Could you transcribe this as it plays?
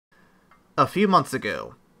A few months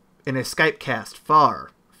ago, in a Skype cast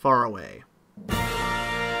far, far away.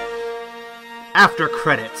 After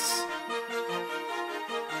credits.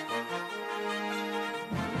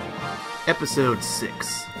 Episode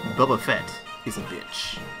 6. Bobba Fett is a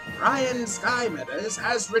bitch. Ryan Skymeadows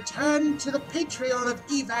has returned to the Patreon of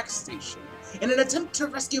evacstation in an attempt to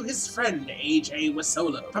rescue his friend AJ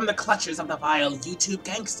Wasolo from the clutches of the vile YouTube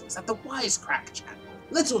gangsters at the Wisecrack channel.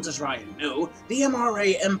 Little does Ryan know, the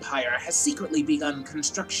MRA Empire has secretly begun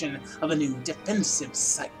construction of a new defensive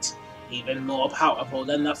site, even more powerful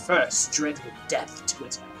than the first dreaded Death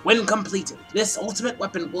Twitter. When completed, this ultimate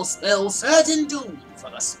weapon will spell certain doom for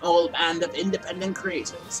the small band of independent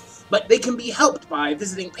creators, but they can be helped by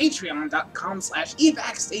visiting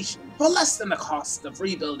patreon.com/evacstation. For less than the cost of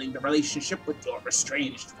rebuilding the relationship with your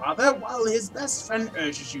estranged father while his best friend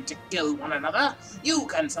urges you to kill one another, you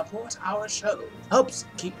can support our show. Helps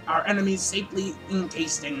keep our enemies safely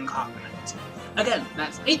encased in carbonite. Again,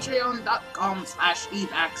 that's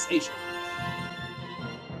patreon.com/evacstation.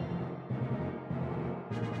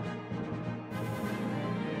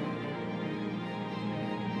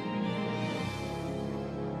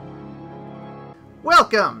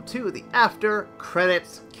 Welcome to the After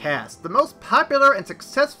Credits Cast, the most popular and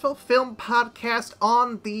successful film podcast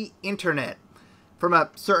on the internet, from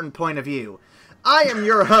a certain point of view. I am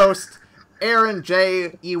your host, Aaron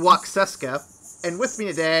J. Evacstation, and with me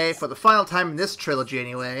today, for the final time in this trilogy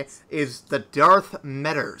anyway, is the Darth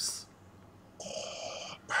Metters.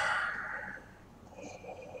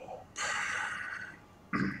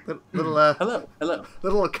 Hello.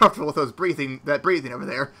 Little uncomfortable with that breathing over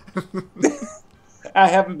there. I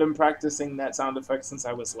haven't been practicing that sound effect since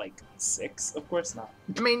I was like 6, of course not.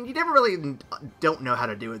 I mean, you never really don't know how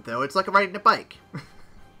to do it, though. It's like riding a bike.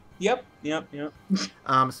 Yep.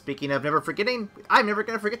 Speaking of never forgetting, I'm never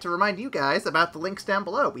going to forget to remind you guys about the links down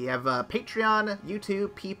below. We have Patreon,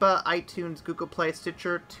 YouTube, Peepa, iTunes, Google Play,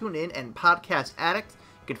 Stitcher, TuneIn, and Podcast Addict.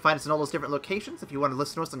 You can find us in all those different locations if you want to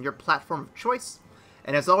listen to us on your platform of choice.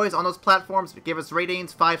 And as always, on those platforms, give us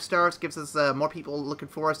ratings, 5 stars, gives us more people looking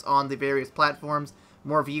for us on the various platforms.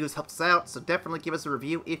 More views helps us out, so definitely give us a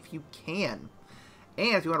review if you can.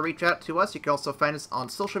 And if you want to reach out to us, you can also find us on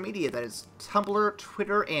social media. That is Tumblr,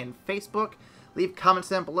 Twitter, and Facebook. Leave comments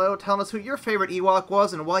down below telling us who your favorite Ewok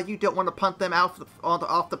was and why you don't want to punt them off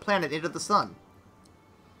the planet into the sun.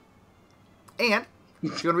 And if you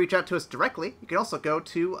want to reach out to us directly, you can also go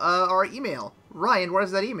to our email. Ryan, what is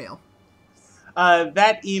that email?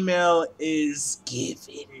 That email is give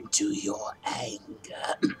in to your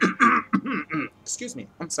anger. Excuse me,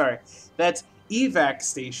 I'm sorry. That's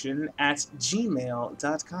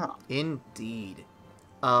evacstation@gmail.com. Indeed.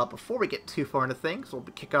 Before we get too far into things, we'll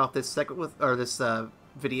kick off this segment with, or this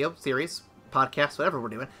video series, podcast, whatever we're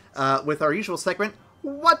doing, with our usual segment,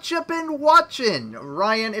 What You Been Watching?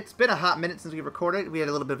 Ryan, it's been a hot minute since we recorded. We had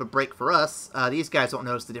a little bit of a break for us. These guys won't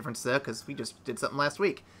notice the difference, though, because we just did something last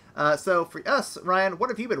week. So for us, Ryan, what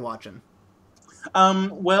have you been watching?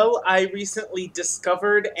 Well, I recently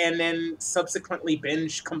discovered and then subsequently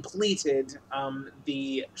binge completed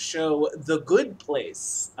the show The Good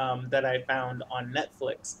Place that I found on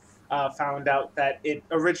Netflix. Found out that it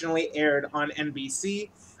originally aired on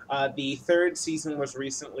NBC. The 3rd season was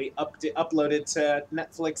recently uploaded to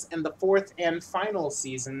Netflix, and the 4th and final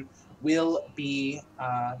season will be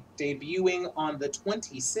debuting on the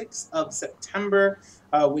 26th of September,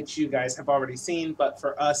 which you guys have already seen, but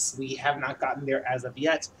for us, we have not gotten there as of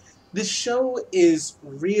yet. This show is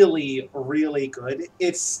really, really good.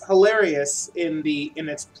 It's hilarious in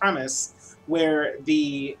its premise, where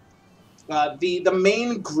the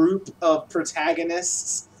main group of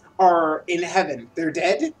protagonists are in heaven. They're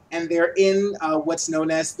dead, and they're in what's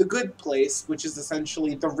known as the good place, which is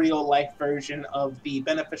essentially the real-life version of the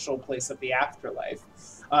beneficial place of the afterlife.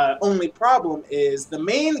 Only problem is the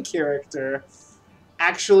main character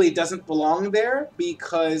actually doesn't belong there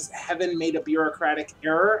because heaven made a bureaucratic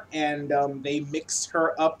error, and they mixed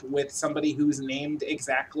her up with somebody who's named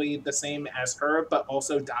exactly the same as her, but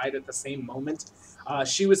also died at the same moment.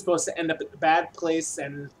 She was supposed to end up at the bad place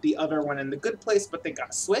and the other one in the good place, but they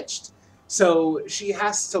got switched. So she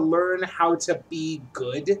has to learn how to be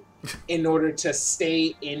good in order to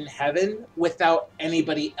stay in heaven without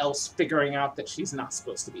anybody else figuring out that she's not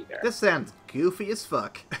supposed to be there. This sounds goofy as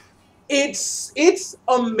fuck. It's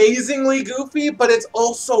amazingly goofy, but it's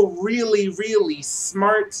also really, really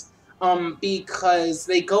smart. Because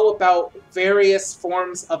they go about various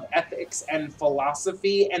forms of ethics and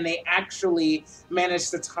philosophy, and they actually manage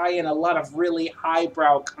to tie in a lot of really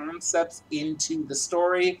highbrow concepts into the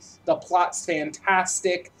story. The plot's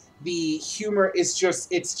fantastic. the humor is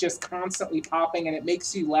it's just constantly popping, and it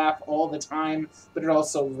makes you laugh all the time, but it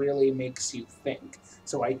also really makes you think.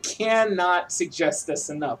 So I cannot suggest this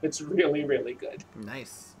enough. It's really, really good.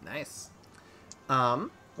 Nice, nice.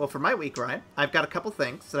 Well, for my week, Ryan, I've got a couple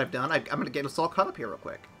things that I've done. I'm going to get us all caught up here real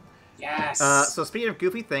quick. Yes. So speaking of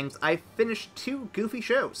goofy things, I finished 2 goofy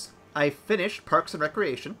shows. I finished Parks and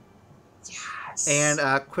Recreation. Yes. And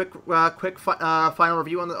quick final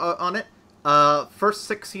review on it. First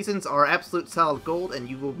 6 seasons are absolute solid gold, and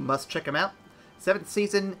you must check them out. 7th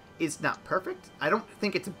season is not perfect. I don't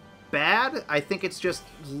think it's bad. I think it's just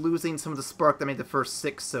losing some of the spark that made the first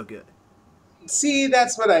 6 so good. See,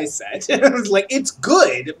 that's what I said. Like, it's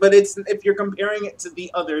good, but it's if you're comparing it to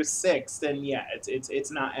the other 6, then yeah,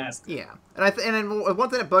 it's not as good. Yeah, and one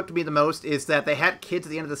thing that bugged me the most is that they had kids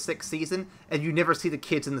at the end of the 6th season, and you never see the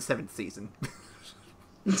kids in the 7th season.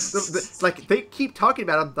 Like, they keep talking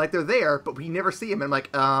about them like they're there, but we never see them. And I'm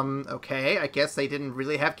like, okay, I guess they didn't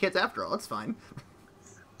really have kids after all. It's fine.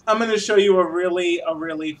 I'm going to show you a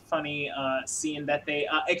really funny scene that they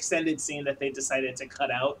extended scene that they decided to cut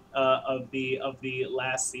out of the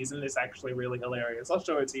last season. It's actually really hilarious. I'll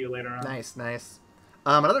show it to you later on. Nice, nice.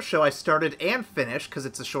 Another show I started and finished because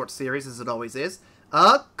it's a short series, as it always is.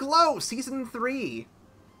 Glow season 3.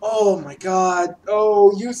 Oh my God!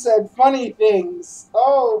 Oh, you said funny things.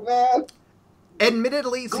 Oh man.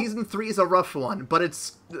 Admittedly, season 3 is a rough one,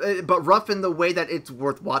 but but rough in the way that it's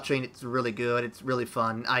worth watching. It's really good. It's really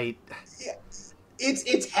fun. Yeah,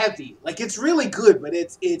 it's heavy. Like, it's really good, but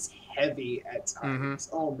it's heavy at times.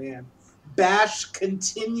 Mm-hmm. Oh man, Bash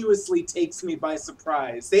continuously takes me by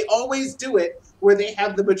surprise. They always do it where they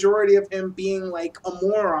have the majority of him being like a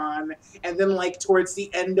moron, and then like towards the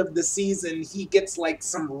end of the season, he gets like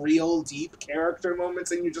some real deep character moments,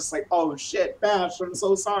 and you're just like, oh shit, Bash, I'm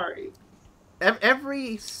so sorry.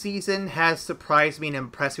 Every season has surprised me and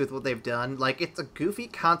impressed me with what they've done. Like, it's a goofy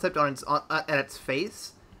concept at its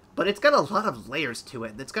face, but it's got a lot of layers to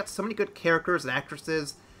it. It's got so many good characters and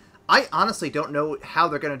actresses. I honestly don't know how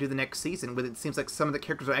they're going to do the next season, but it seems like some of the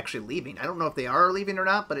characters are actually leaving. I don't know if they are leaving or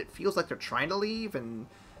not, but it feels like they're trying to leave, and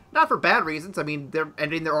not for bad reasons. I mean, they're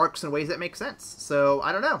ending their arcs in ways that make sense. So,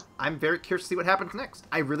 I don't know. I'm very curious to see what happens next.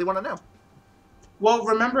 I really want to know. Well,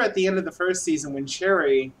 remember at the end of the first season when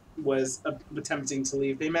Cherry was attempting to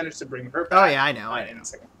leave, they managed to bring her back. Oh yeah, I know.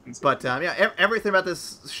 But yeah, everything about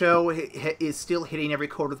this show is still hitting every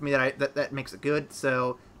chord with me that makes it good.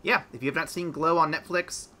 So yeah, if you have not seen Glow on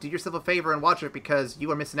Netflix, do yourself a favor and watch it, because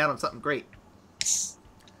you are missing out on something great.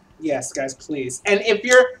 Yes, guys, please. And if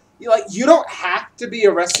you're like, you don't have to be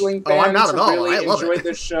a wrestling fan I'm not to at all. really I love enjoy it.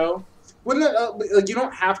 this show. Like, you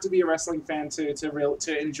don't have to be a wrestling fan to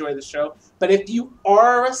enjoy the show. But if you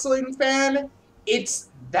are a wrestling fan, it's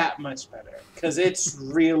that much better, because it's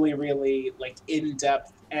really, really like in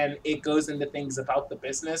depth, and it goes into things about the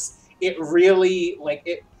business. It really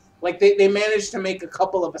they managed to make a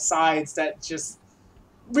couple of asides that just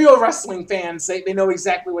real wrestling fans, they know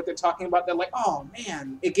exactly what they're talking about. They're like, oh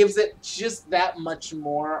man, it gives it just that much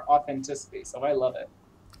more authenticity. So I love it.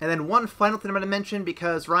 And then one final thing I'm going to mention,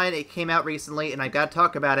 because Ryan, it came out recently and I got to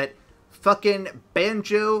talk about it. Fucking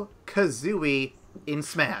Banjo-Kazooie in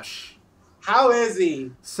Smash. How is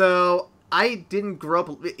he? So, I didn't grow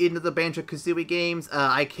up into the Banjo-Kazooie games.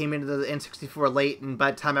 I came into the N64 late, and by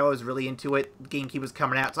the time I was really into it, GameCube was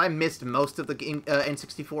coming out. So I missed most of the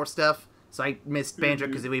N64 stuff. So I missed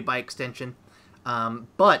Banjo-Kazooie by extension.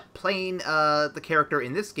 But playing the character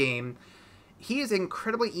in this game, he is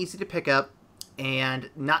incredibly easy to pick up and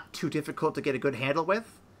not too difficult to get a good handle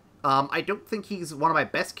with. I don't think he's one of my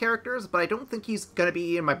best characters, but I don't think he's going to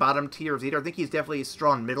be in my bottom tiers either. I think he's definitely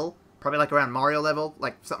strong middle. Probably like around Mario level,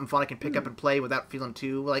 like something fun I can pick up and play without feeling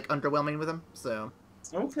too like underwhelming with him. So,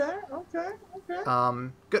 okay.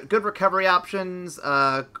 Good recovery options,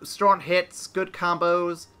 strong hits, good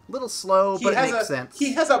combos. Little slow, but it makes sense.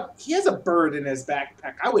 He has a bird in his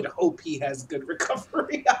backpack. I would hope he has good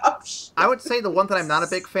recovery options. I would say the one that I'm not a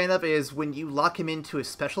big fan of is when you lock him into a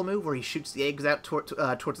special move where he shoots the eggs out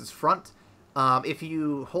towards his front. If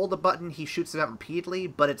you hold the button, he shoots them out repeatedly,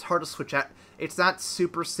 but it's hard to switch out. It's not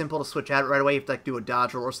super simple to switch out right away. You have to like do a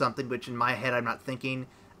dodge roll or something, which in my head I'm not thinking.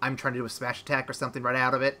 I'm trying to do a smash attack or something right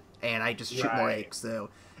out of it, and I just shoot more eggs. So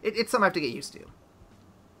it's something I have to get used to.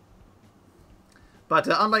 But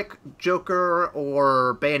unlike Joker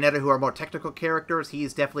or Bayonetta, who are more technical characters,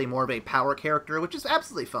 he's definitely more of a power character, which is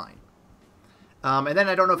absolutely fine. And then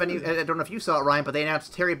I don't know if you saw it, Ryan, but they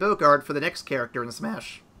announced Terry Bogard for the next character in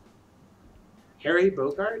Smash. Harry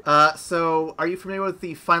Bogart? So, are you familiar with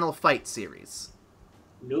the Final Fight series?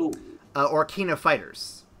 No. Or King of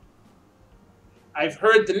Fighters? I've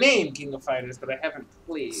heard the name King of Fighters, but I haven't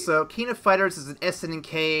played. So King of Fighters is an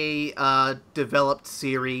SNK developed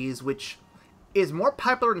series, which is more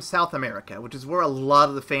popular in South America, which is where a lot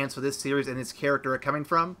of the fans for this series and its character are coming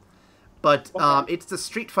from. But it's the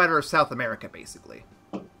Street Fighter of South America, basically.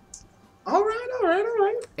 All right.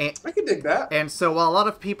 And, I can dig that. And so while a lot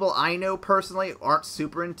of people I know personally aren't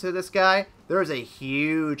super into this guy, there is a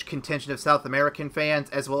huge contingent of South American fans,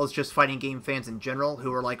 as well as just fighting game fans in general,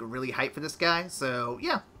 who are, like, really hyped for this guy. So,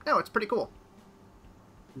 yeah. No, it's pretty cool.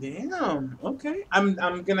 Damn. Okay. I'm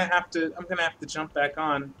gonna have to jump back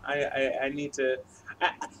on. I need to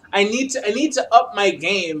up my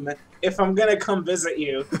game if I'm gonna come visit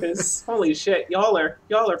you. Because holy shit, y'all are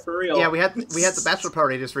for real. Yeah, we had the bachelor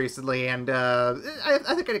party just recently, and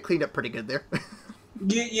I think I cleaned up pretty good there.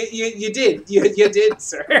 You did,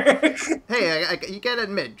 sir. Hey, you gotta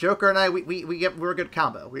admit, Joker and I, we're a good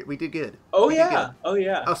combo. We did good. Oh we yeah. did good. Oh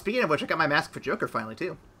yeah. Oh, speaking of which, I got my mask for Joker finally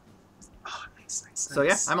too. Oh, nice. So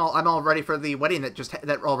yeah, I'm all ready for the wedding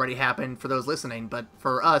that already happened for those listening, but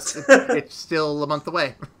for us, it's still a month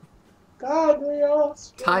away. God, we all.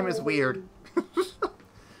 Time is weird.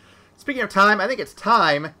 Speaking of time, I think it's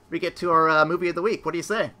time we get to our movie of the week. What do you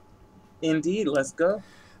say? Indeed, let's go.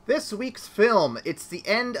 This week's film, it's the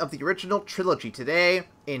end of the original trilogy today,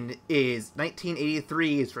 and is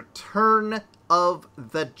 1983's Return of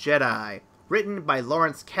the Jedi, written by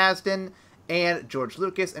Lawrence Kasdan and George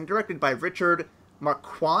Lucas, and directed by Richard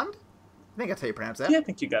Marquand. I think that's how you pronounce that. Yeah, I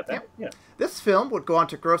think you got that. Yeah. This film would go on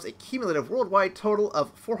to gross a cumulative worldwide total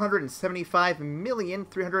of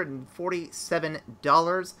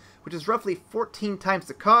 $475,347, which is roughly 14 times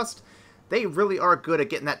the cost. They really are good at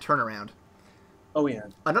getting that turnaround. Oh, yeah.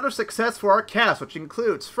 Another success for our cast, which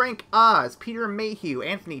includes Frank Oz, Peter Mayhew,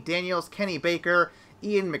 Anthony Daniels, Kenny Baker,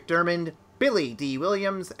 Ian McDermott, Billy D.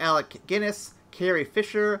 Williams, Alec Guinness, Carrie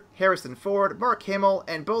Fisher, Harrison Ford, Mark Hamill,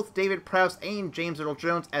 and both David Prowse and James Earl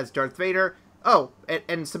Jones as Darth Vader. Oh,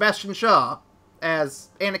 and Sebastian Shaw as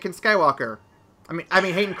Anakin Skywalker. I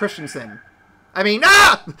mean Hayden Christensen.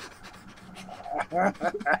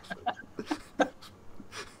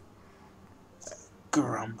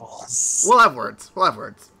 Grumbles. We'll have words.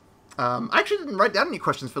 I actually didn't write down any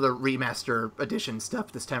questions for the remaster edition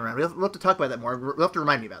stuff this time around. We'll have to talk about that more. We'll have to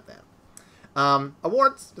remind me about that.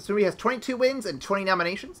 Awards. This movie has 22 wins and 20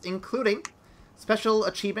 nominations, including Special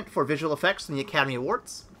Achievement for Visual Effects from the Academy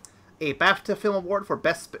Awards, a BAFTA Film Award for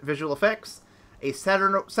Best Visual Effects, a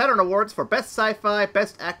Saturn Awards for Best Sci-Fi,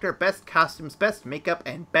 Best Actor, Best Costumes, Best Makeup,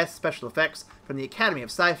 and Best Special Effects from the Academy of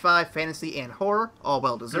Sci-Fi, Fantasy, and Horror, all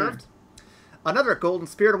well-deserved. Another Golden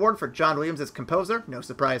Spirit Award for John Williams as composer, no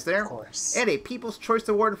surprise there. Of course. And a People's Choice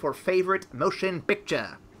Award for Favorite Motion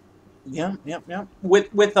Picture. Yeah.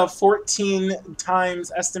 With a 14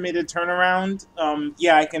 times estimated turnaround,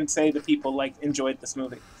 yeah, I can say the people enjoyed this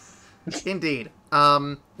movie. Indeed.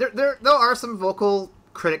 There are some vocal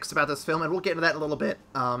critics about this film, and we'll get into that in a little bit.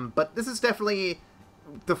 But this is definitely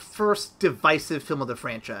the first divisive film of the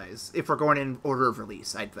franchise, if we're going in order of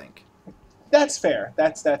release, I'd think. That's fair.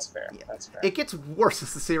 That's fair. Yeah. That's fair. It gets worse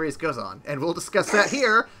as the series goes on, and we'll discuss that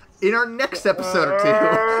here in our next episode or two.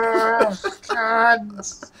 God.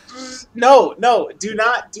 No, do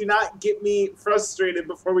not get me frustrated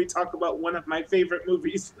before we talk about one of my favorite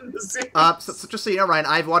movies in the series. So just so you know, Ryan,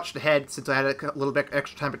 I've watched ahead since I had a little bit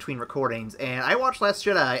extra time between recordings, and I watched Last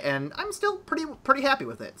Jedi, and I'm still pretty happy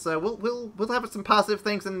with it. So we'll have some positive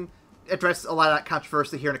things and address a lot of that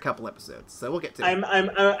controversy here in a couple episodes. So we'll get to it.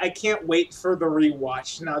 I can't wait for the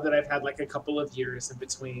rewatch now that I've had a couple of years in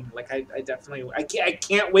between. I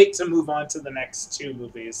can't wait to move on to the next two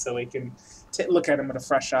movies so we can look at them with a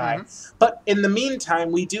fresh eye. Mm-hmm. But in the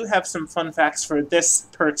meantime, we do have some fun facts for this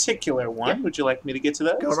particular one. Yep. Would you like me to get to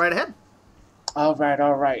those? Go right ahead. All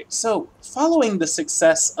right. So, following the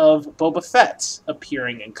success of Boba Fett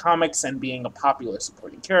appearing in comics and being a popular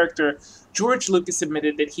supporting character, George Lucas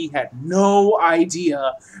admitted that he had no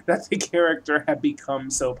idea that the character had become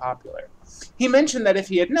so popular. He mentioned that if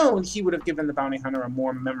he had known, he would have given the bounty hunter a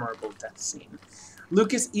more memorable death scene.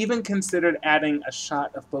 Lucas even considered adding a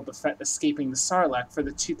shot of Boba Fett escaping the Sarlacc for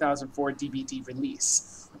the 2004 DVD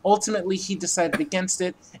release. Ultimately, he decided against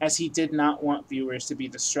it, as he did not want viewers to be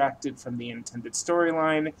distracted from the intended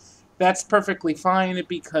storyline. That's perfectly fine,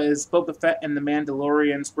 because Boba Fett and the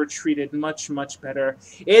Mandalorians were treated much, much better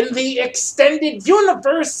in the extended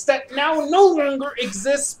universe that now no longer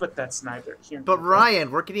exists, but that's neither here nor But there. Ryan,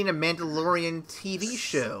 we're getting a Mandalorian TV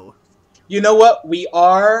show. You know what? We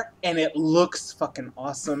are, and it looks fucking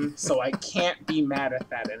awesome, so I can't be mad at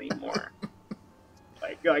that anymore.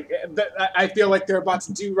 I feel like they're about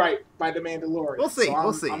to do right by the Mandalorian. We'll see. So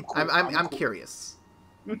We'll see. I'm cool. I'm cool. curious.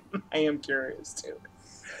 I am curious too.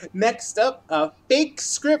 Next up, fake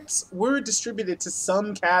scripts were distributed to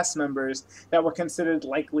some cast members that were considered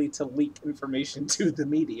likely to leak information to the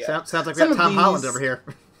media. Sounds like we got Tom Holland over here.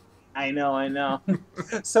 I know.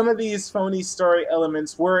 Some of these phony story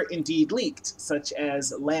elements were indeed leaked, such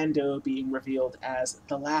as Lando being revealed as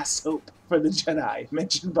the last hope for the Jedi,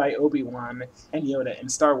 mentioned by Obi-Wan and Yoda in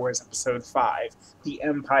Star Wars Episode 5, The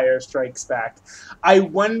Empire Strikes Back. I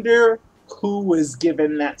wonder who was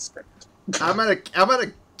given that script. I'm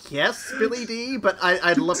gonna guess Billy D, but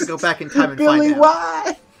I'd love to go back in time and Billy, find out.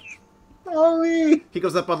 why? Billy! He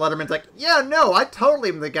goes up on Letterman's like, yeah, no, I totally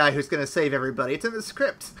am the guy who's gonna save everybody. It's in the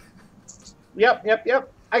script. Yep.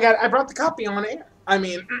 I brought the copy on air. I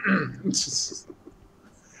mean,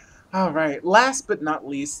 all right. Last but not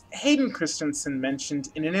least, Hayden Christensen mentioned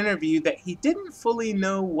in an interview that he didn't fully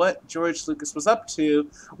know what George Lucas was up to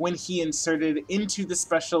when he inserted into the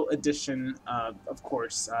special edition, of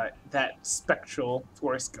course, that spectral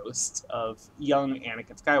Force ghost of young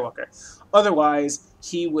Anakin Skywalker. Otherwise,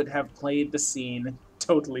 he would have played the scene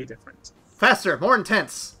totally different. Faster, more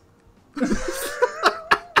intense.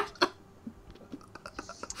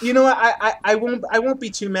 You know what? I won't be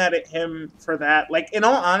too mad at him for that. Like, in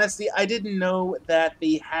all honesty, I didn't know that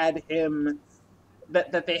they had him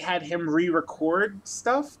that they had him re-record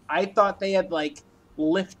stuff. I thought they had like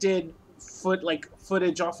lifted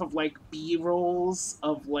footage off of like B-rolls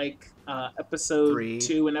of like episode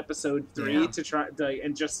 2 and episode 3 to try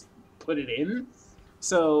and just put it in.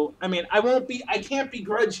 So, I mean, I can't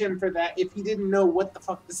begrudge him for that if he didn't know what the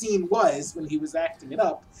fuck the scene was when he was acting it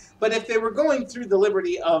up. But if they were going through the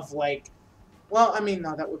liberty of, like, well, I mean,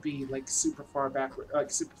 no, that would be, like, super far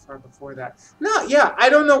before that. No, yeah, I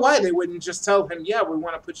don't know why they wouldn't just tell him, yeah, we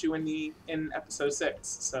want to put you in episode 6,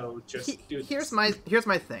 so just do this. Here's my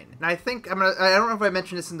thing, and I think I don't know if I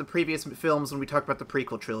mentioned this in the previous films when we talked about the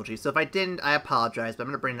prequel trilogy, so if I didn't, I apologize, but I'm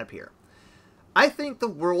going to bring it up here. I think the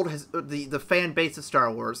world has the fan base of Star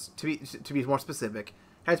Wars, to be more specific,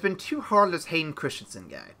 has been too hard on this Hayden Christensen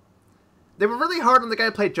guy. They were really hard on the guy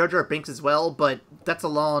who played Jar Jar Binks as well, but that's a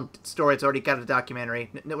long story. It's already got a documentary.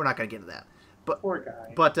 No, we're not going to get into that. But poor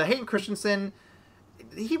guy. But Hayden Christensen,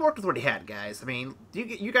 he worked with what he had, guys. I mean,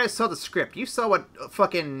 you guys saw the script. You saw what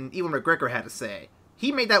fucking Ewan McGregor had to say.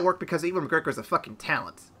 He made that work because Ewan McGregor's a fucking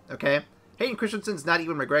talent. Okay, Hayden Christensen's not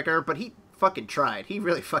Ewan McGregor, but he fucking tried. He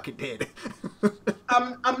really fucking did.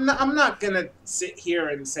 I'm not gonna sit here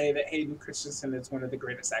and say that Hayden Christensen is one of the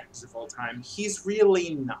greatest actors of all time. He's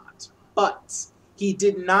really not. But he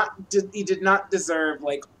did not deserve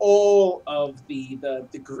like all of the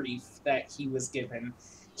grief that he was given.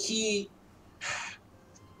 It's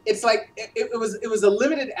like it was a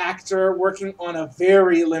limited actor working on a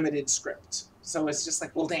very limited script. So it's just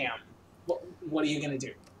like, well, damn, what are you gonna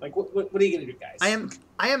do? Like, what are you gonna do, guys?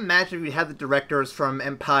 I imagine if we had the directors from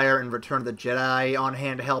Empire and Return of the Jedi on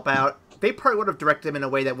hand to help out, they probably would have directed him in a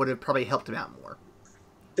way that would have probably helped him out more.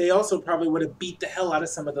 They also probably would have beat the hell out of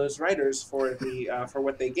some of those writers for for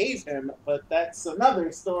what they gave him, but that's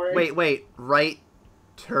another story. Wait,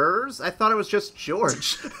 writers? I thought it was just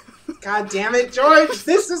George. God damn it, George!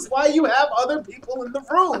 This is why you have other people in the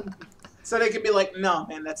room, so they could be like, "No,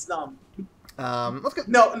 man, that's dumb." Let's go.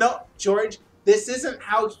 No, George. This isn't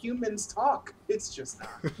how humans talk. It's just not.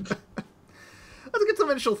 Let's get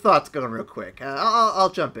some initial thoughts going real quick. I'll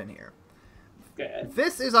jump in here. Good.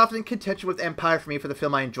 This is often in contention with Empire for me for the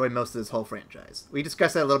film I enjoy most of this whole franchise. We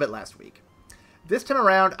discussed that a little bit last week. This time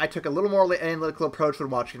around, I took a little more analytical approach when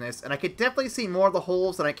watching this, and I could definitely see more of the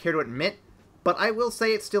holes than I care to admit, but I will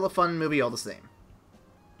say it's still a fun movie all the same.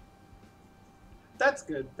 That's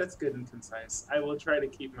good. That's good and concise. I will try to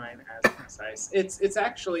keep mine as concise. It's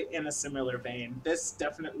actually in a similar vein. This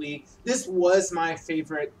was my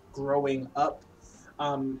favorite growing up,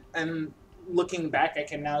 and looking back, I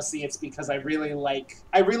can now see it's because I really like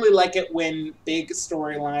it when big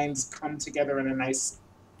storylines come together in a nice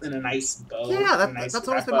bow. Yeah, that's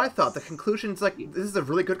always been my thought. The conclusion's like, this is a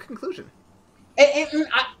really good conclusion. And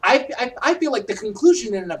I feel like the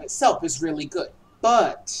conclusion in and of itself is really good,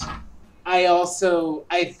 but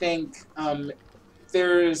I think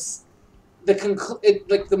there's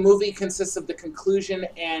the movie consists of the conclusion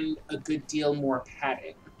and a good deal more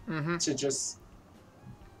padding to just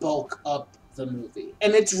bulk up the movie,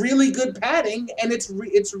 and it's really good padding, and it's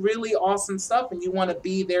really awesome stuff, and you want to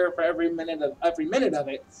be there for every minute of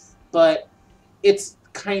it, but it's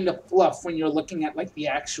kind of fluff when you're looking at like the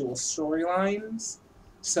actual storylines.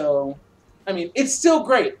 So, I mean, it's still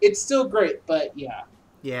great, but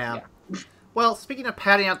yeah. Well, speaking of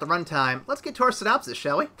padding out the runtime, let's get to our synopsis,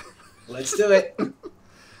 shall we? Let's do it.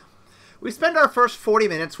 We spend our first 40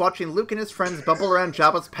 minutes watching Luke and his friends bumble around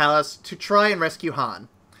Jabba's palace to try and rescue Han.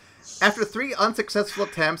 After 3 unsuccessful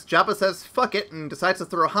attempts, Jabba says fuck it and decides to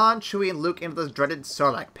throw Han, Chewie, and Luke into the dreaded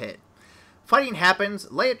Sarlacc pit. Fighting happens,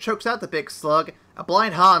 Leia chokes out the big slug, a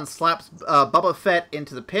blind Han slaps Bobba Fett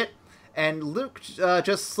into the pit, and Luke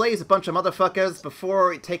just slays a bunch of motherfuckers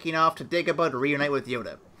before taking off to Dagobah to reunite with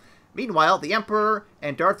Yoda. Meanwhile, the Emperor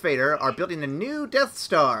and Darth Vader are building a new Death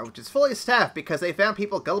Star, which is fully staffed because they found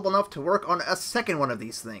people gullible enough to work on a second one of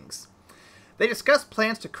these things. They discuss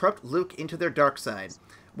plans to corrupt Luke into their dark side,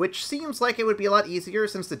 which seems like it would be a lot easier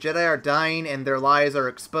since the Jedi are dying and their lies are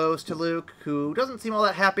exposed to Luke, who doesn't seem all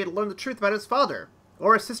that happy to learn the truth about his father,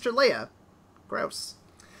 or his sister Leia. Gross.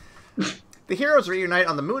 The heroes reunite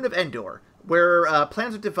on the moon of Endor, where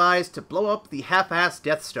plans are devised to blow up the half-assed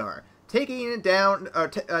Death Star. Taking it down,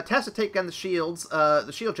 tasked to take down the shield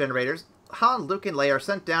generators, Han, Luke, and Leia are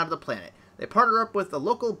sent down to the planet. They partner up with the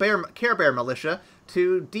local Care Bear militia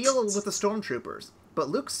to deal with the stormtroopers, but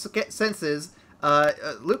Luke Skywalker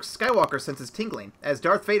senses tingling as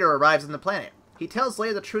Darth Vader arrives on the planet. He tells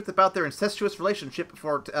Leia the truth about their incestuous relationship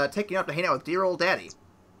before taking off to hang out with dear old Daddy.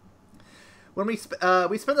 When we spend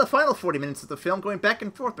the final 40 minutes of the film going back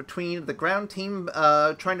and forth between the ground team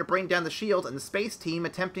trying to bring down the shield and the space team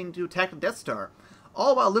attempting to attack the Death Star,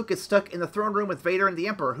 all while Luke is stuck in the throne room with Vader and the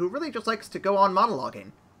Emperor, who really just likes to go on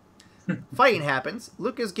monologuing. Fighting happens.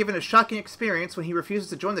 Luke is given a shocking experience when he refuses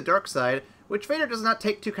to join the dark side, which Vader does not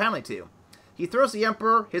take too kindly to. He throws the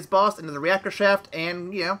Emperor, his boss, into the reactor shaft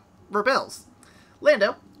and, rebels.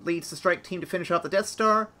 Lando leads the strike team to finish off the Death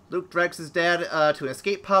Star. Luke drags his dad to an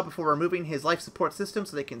escape pod before removing his life support system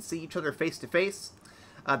so they can see each other face to face.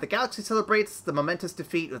 The galaxy celebrates the momentous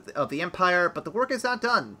defeat of the Empire, but the work is not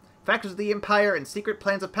done. Factors of the Empire and secret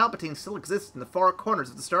plans of Palpatine still exist in the far corners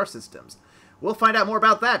of the star systems. We'll find out more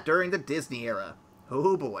about that during the Disney era.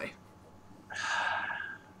 Oh boy.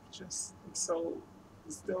 Just still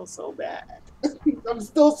so bad. I'm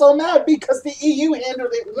still so mad because the EU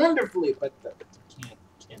handled it wonderfully, but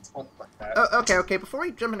can't talk about that. Okay. Before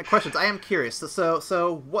we jump into questions, I am curious.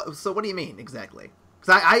 So what do you mean exactly?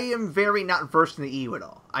 Because I am very not versed in the EU at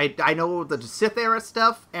all. I know the Sith era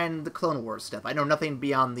stuff and the Clone Wars stuff. I know nothing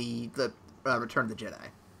beyond the Return of the Jedi.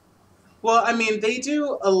 Well, I mean, they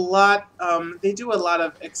do a lot. They do a lot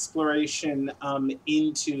of exploration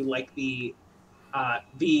into like the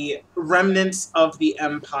remnants of the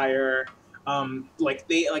Empire. Like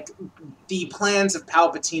the plans of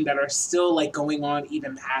Palpatine that are still like going on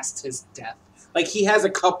even past his death. Like he has a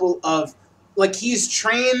couple of he's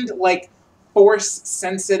trained like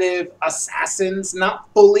Force-sensitive assassins, not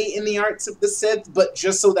fully in the arts of the Sith, but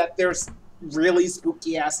just so that there's really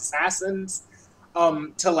spooky-ass assassins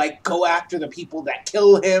to, like, go after the people that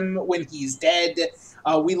kill him when he's dead.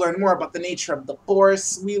 We learn more about the nature of the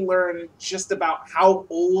Force. We learn just about how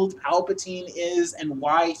old Palpatine is and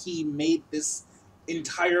why he made this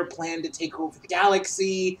entire plan to take over the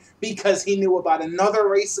galaxy, because he knew about another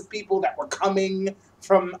race of people that were coming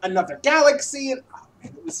from another galaxy. And, oh,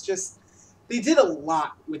 man, it was just... They did a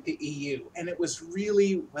lot with the EU, and it was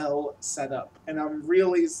really well set up. And I'm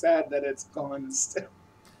really sad that it's gone still.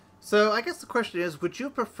 So I guess the question is, would you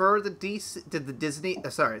prefer the Disney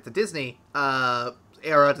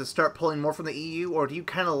era to start pulling more from the EU, or do you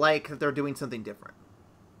kind of like that they're doing something different?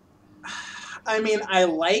 I mean, I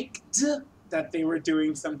liked that they were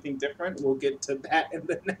doing something different. We'll get to that in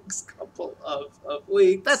the next couple of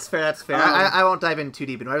weeks. That's fair. I won't dive in too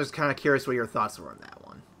deep. I was just kind of curious what your thoughts were on that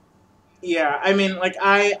one. Yeah, I mean, like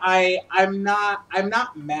I'm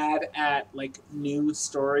not mad at like new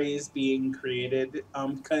stories being created,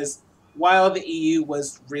 because while the EU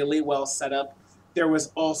was really well set up, it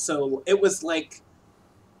was like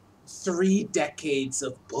 3 decades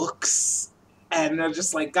of books, and they're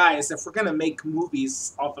just like, guys, if we're gonna make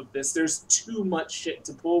movies off of this, there's too much shit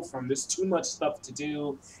to pull from, there's too much stuff to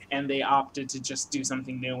do, and they opted to just do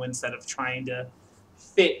something new instead of trying to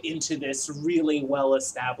fit into this really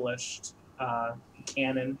well-established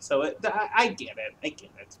canon. So I get it.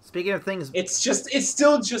 Speaking of things... It's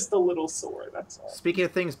still just a little sore, that's all. Speaking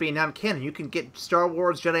of things being non-canon, you can get Star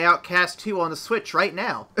Wars Jedi Outcast 2 on the Switch right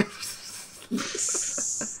now.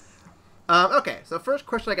 Okay, so first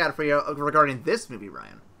question I got for you regarding this movie,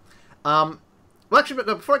 Ryan. Well, actually,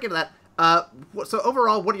 before I get to that, so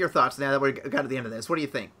overall, what are your thoughts now that we got to the end of this? What do you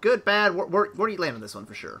think? Good, bad? Where do you land on this one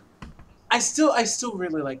for sure? I still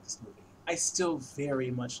really like this movie. I still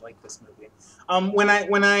very much like this movie. When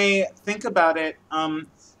I think about it,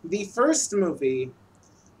 the first movie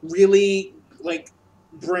really like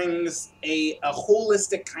brings a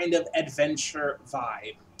holistic kind of adventure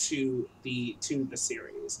vibe to the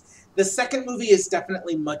series. The second movie is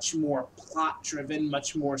definitely much more plot driven,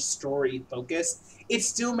 much more story focused. It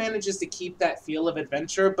still manages to keep that feel of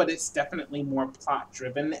adventure, but it's definitely more plot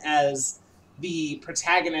driven, as the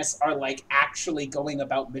protagonists are like actually going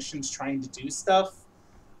about missions, trying to do stuff.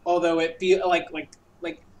 Although it feel like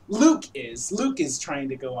Luke is trying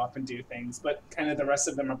to go off and do things, but kind of the rest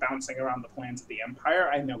of them are bouncing around the plans of the Empire.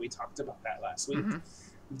 I know we talked about that last week.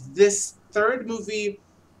 Mm-hmm. This third movie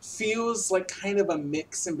feels like kind of a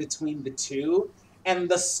mix in between the two, and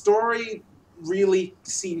the story really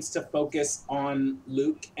seems to focus on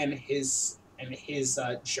Luke and his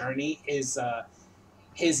journey, his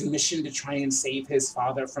mission to try and save his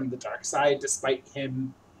father from the dark side, despite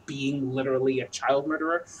him being literally a child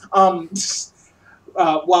murderer.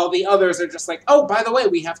 While the others are just like, oh, by the way,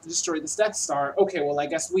 we have to destroy this Death Star. Okay, well, I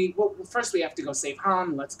guess first we have to go save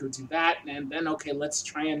Han. Let's go do that. And then, okay, let's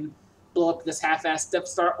try and blow up this half-assed Death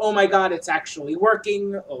Star. Oh my god, it's actually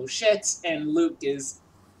working. Oh shit. And Luke is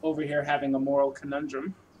over here having a moral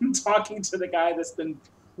conundrum, talking to the guy that's been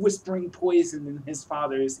whispering poison in his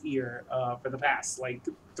father's ear for the past,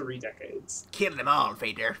 3 decades. Kill them all,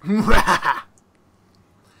 Vader.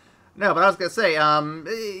 No, but I was going to say,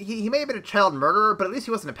 he may have been a child murderer, but at least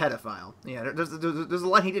he wasn't a pedophile. Yeah, there's a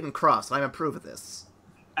line he didn't cross, and I approve of this.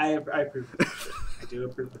 I approve of it. I do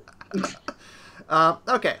approve of it.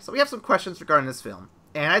 Okay, so we have some questions regarding this film.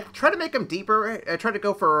 And I try to make them deeper. I try to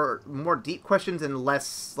go for more deep questions and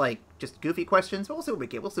less, just goofy questions. But we'll see what we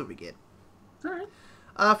get. All right.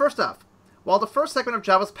 First off, while the first segment of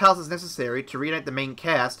Jabba's Palace is necessary to reunite the main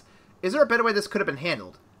cast, is there a better way this could have been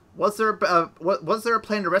handled? Was there a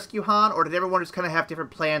plan to rescue Han, or did everyone just kind of have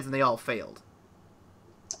different plans and they all failed?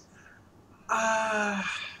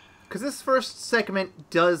 Because this first segment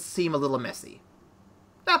does seem a little messy.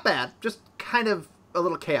 Not bad, just kind of a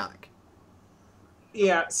little chaotic.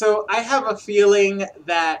 Yeah, so I have a feeling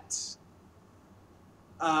that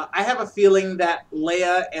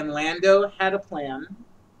Leia and Lando had a plan,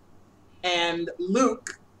 and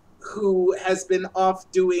Luke, who has been off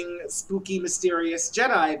doing spooky, mysterious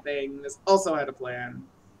Jedi things, also had a plan.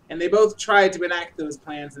 And they both tried to enact those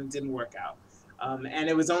plans and it didn't work out. And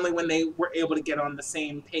it was only when they were able to get on the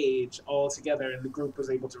same page all together and the group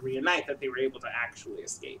was able to reunite that they were able to actually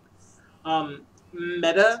escape. On a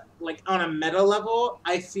meta level,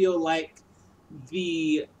 I feel like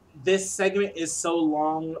this segment is so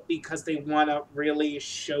long because they want to really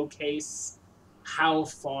showcase how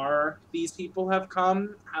far these people have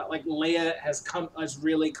come. How, Leia has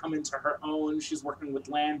really come into her own. She's working with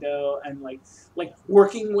Lando and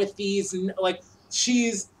working with these,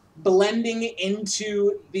 she's blending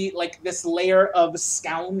into the this layer of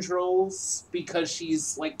scoundrels because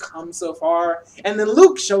she's come so far. And then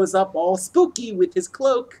Luke shows up all spooky with his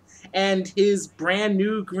cloak and his brand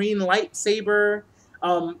new green lightsaber.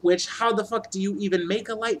 Which, how the fuck do you even make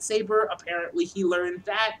a lightsaber? Apparently he learned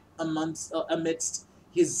that amidst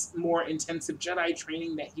his more intensive Jedi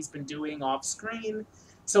training that he's been doing off screen.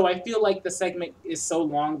 So I feel like the segment is so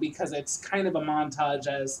long because it's kind of a montage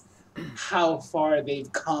as how far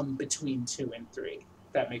they've come between 2 and 3.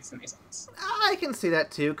 If that makes any sense. I can see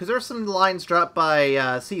that too, because there's some lines dropped by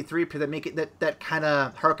C3PO that make it that kind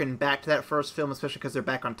of harken back to that first film, especially because they're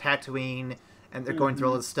back on Tatooine and they're going through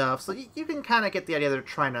all this stuff. So you can kind of get the idea they're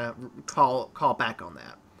trying to call back on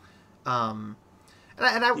that.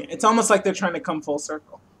 It's almost like they're trying to come full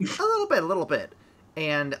circle. a little bit.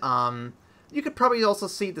 And you could probably also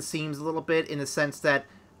see the seams a little bit in the sense that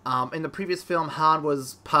in the previous film, Han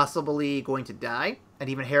was possibly going to die. And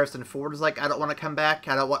even Harrison Ford was like, I don't want to come back.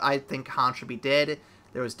 I think Han should be dead.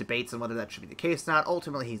 There was debates on whether that should be the case or not.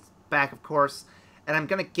 Ultimately, he's back, of course. And I'm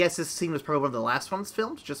going to guess this scene was probably one of the last one's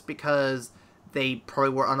filmed, just because they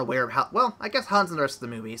probably were unaware of how... Well, I guess Han's in the rest of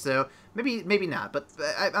the movie, so maybe not. But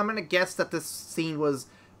I'm going to guess that this scene was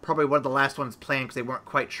probably one of the last ones planned because they weren't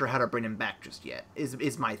quite sure how to bring him back just yet,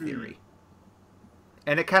 is my theory.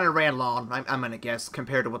 And it kind of ran long, I'm going to guess,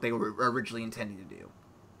 compared to what they were originally intending to do.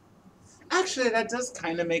 Actually, that does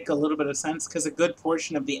kind of make a little bit of sense, because a good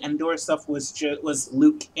portion of the Endor stuff was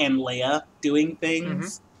Luke and Leia doing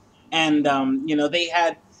things. And,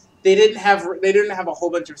 they didn't have a whole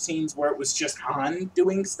bunch of scenes where it was just Han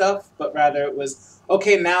doing stuff, but rather it was,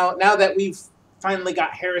 okay, now that we've finally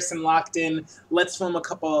got Harrison locked in, let's film a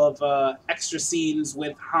couple of extra scenes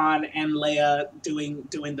with Han and Leia doing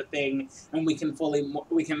the thing, and we can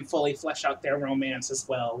fully flesh out their romance as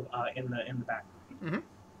well in the back.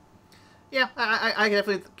 Yeah, I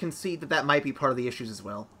definitely concede that might be part of the issues as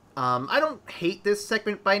well. I don't hate this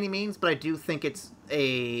segment by any means, but I do think it's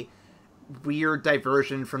a weird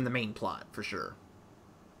diversion from the main plot, for sure.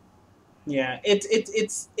 Yeah,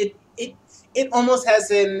 it almost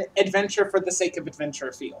has an adventure for the sake of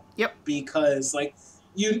adventure feel. Yep. Because like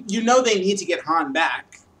you know they need to get Han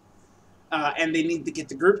back, and they need to get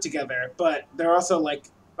the group together, but they're also like,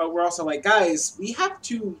 but we're also like, guys, we have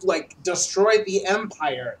to like destroy the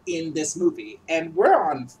Empire in this movie, and we're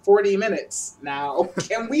on 40 minutes now.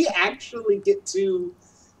 Can we actually get to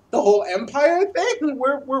the whole Empire thing?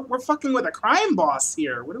 We're fucking with a crime boss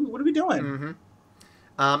here. What are we doing? Mm-hmm.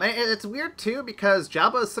 And it's weird, too, because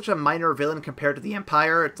Jabba is such a minor villain compared to the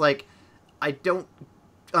Empire. It's like, I don't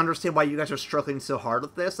understand why you guys are struggling so hard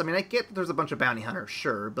with this. I mean, I get that there's a bunch of bounty hunters,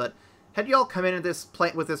 sure, but had you all come into this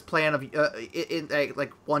with this plan of,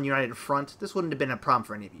 like, one united front, this wouldn't have been a problem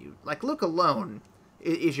for any of you. Like, Luke alone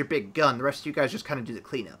is your big gun. The rest of you guys just kind of do the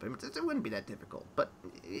cleanup. I mean, it wouldn't be that difficult, but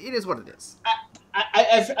it is what it is.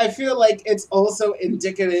 I feel like it's also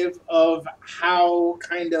indicative of how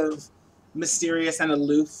kind of mysterious and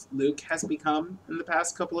aloof Luke has become in the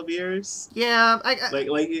past couple of years. Yeah,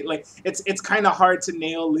 like it's kind of hard to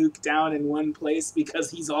nail Luke down in one place because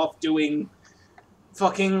he's off doing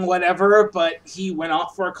fucking whatever, but he went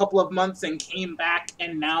off for a couple of months and came back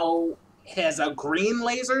and now has a green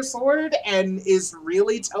laser sword and is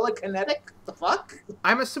really telekinetic. The fuck?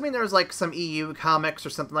 I'm assuming there's like some EU comics or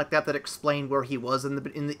something like that that explain where he was in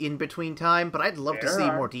the in-between time, but I'd love to see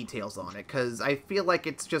more details on it, because I feel like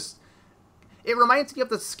it's just... It reminds me of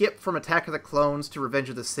the skip from Attack of the Clones to Revenge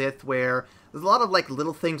of the Sith, where there's a lot of like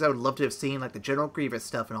little things I would love to have seen, like the General Grievous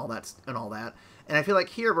stuff and all that. And I feel like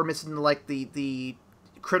here we're missing like the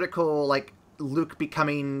critical like Luke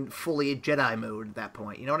becoming fully Jedi mode at that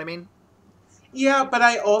point. You know what I mean? Yeah, but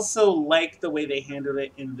I also like the way they handled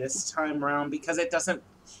it in this time around, because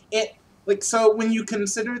so when you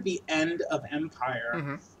consider the end of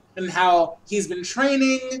Empire and how he's been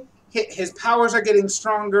training. His powers are getting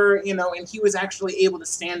stronger, you know, and he was actually able to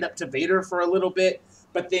stand up to Vader for a little bit,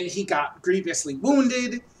 but then he got grievously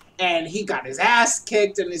wounded, and he got his ass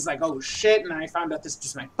kicked, and he's like, oh shit, and I found out this is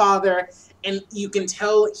just my father, and you can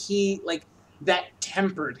tell that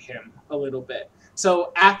tempered him a little bit.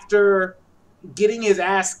 So after getting his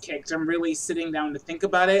ass kicked and really sitting down to think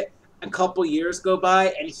about it, a couple years go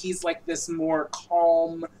by, and he's like this more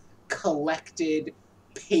calm, collected,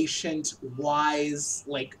 patient, wise,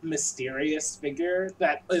 like mysterious figure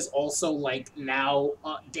that is also like now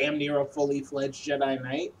damn near a fully fledged Jedi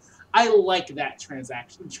Knight. I like that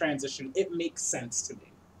transition. It makes sense to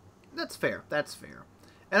me. That's fair.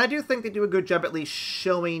 And I do think they do a good job at least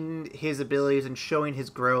showing his abilities and showing his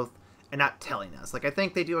growth and not telling us. Like, I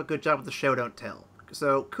think they do a good job with the show don't tell.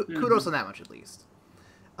 So kudos on that much at least.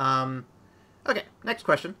 Okay, next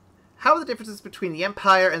question. How are the differences between the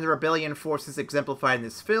Empire and the Rebellion forces exemplified in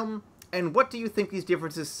this film? And what do you think these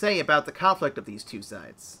differences say about the conflict of these two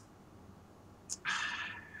sides?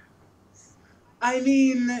 I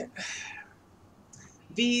mean,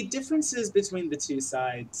 the differences between the two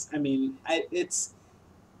sides, I mean, it's...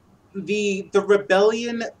 The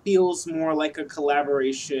Rebellion feels more like a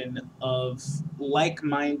collaboration of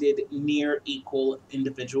like-minded, near-equal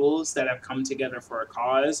individuals that have come together for a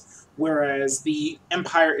cause, whereas the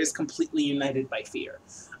Empire is completely united by fear.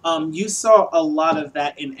 You saw a lot of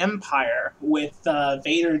that in Empire, with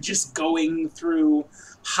Vader just going through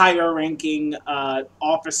higher-ranking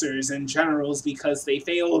officers and generals because they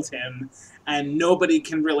failed him, and nobody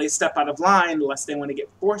can really step out of line unless they want to get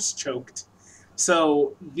force-choked.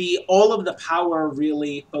 So all of the power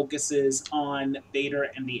really focuses on Vader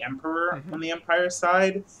and the Emperor on the Empire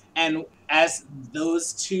side, and as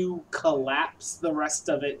those two collapse, the rest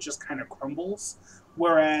of it just kind of crumbles.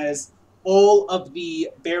 Whereas all of the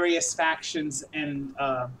various factions and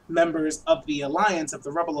members of the Alliance, of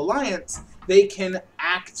the Rebel Alliance, they can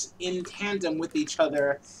act in tandem with each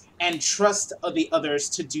other and trust the others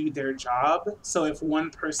to do their job. So if one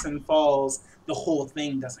person falls, the whole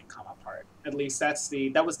thing doesn't come apart. At least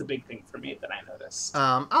that was the big thing for me that I noticed.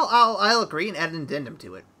 I'll agree and add an addendum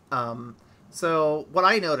to it. So what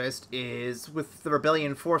I noticed is with the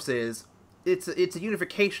Rebellion forces, it's a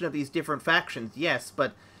unification of these different factions, yes,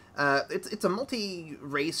 but it's a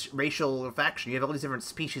racial faction. You have all these different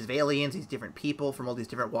species of aliens, these different people from all these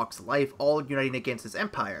different walks of life, all uniting against this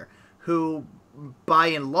empire, who, by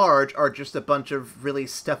and large, are just a bunch of really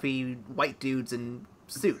stuffy white dudes in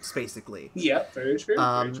suits, basically. Yeah, very true.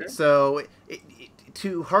 Very true. So,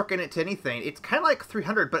 to hearken it to anything, it's kind of like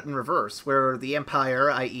 300, but in reverse, where the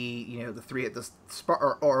Empire, i.e.,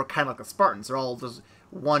 or kind of like the Spartans, are all just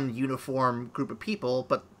one uniform group of people,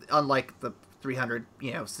 but unlike the 300,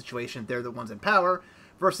 situation, they're the ones in power.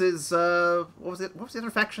 versus what was it? What was the other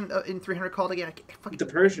faction in 300 called again? The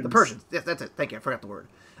Persians. The Persians. Yes, that's it. Thank you. I forgot the word.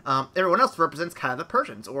 Everyone else represents kind of the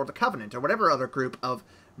Persians or the Covenant or whatever other group of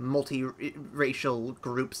multi-racial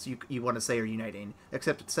groups you want to say are uniting.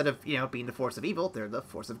 Except instead of being the force of evil, they're the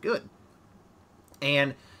force of good.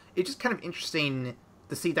 And it's just kind of interesting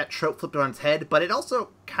to see that trope flipped on its head, but it also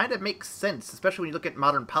kind of makes sense, especially when you look at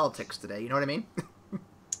modern politics today. You know what I mean?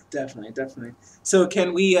 Definitely. So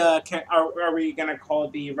can we? Are we gonna call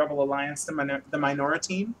the Rebel Alliance the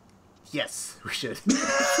minority? Yes, we should.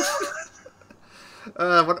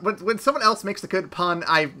 When someone else makes a good pun,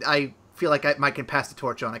 I feel like I can pass the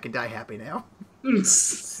torch on. I can die happy now.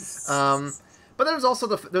 But there's also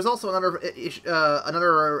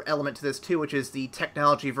another element to this too, which is the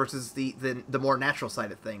technology versus the more natural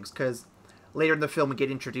side of things. Because later in the film, we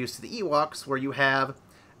get introduced to the Ewoks, where you have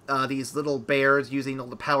these little bears using all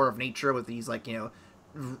the power of nature with these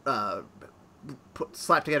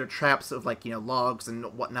slap together traps of logs and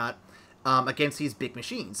whatnot against these big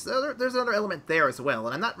machines. So there's another element there as well,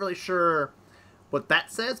 and I'm not really sure what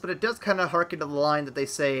that says, but it does kind of harken to the line that they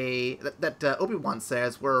say that Obi-Wan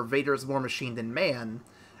says, where Vader is more machine than man,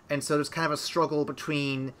 and so there's kind of a struggle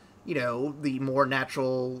between the more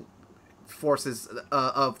natural forces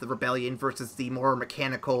of the rebellion versus the more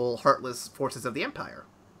mechanical, heartless forces of the Empire,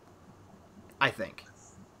 I think.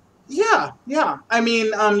 Yeah. I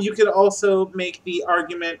mean, you could also make the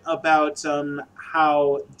argument about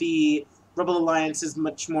how the Rebel Alliance is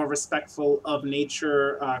much more respectful of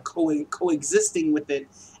nature, coexisting with it,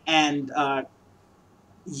 and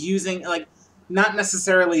using not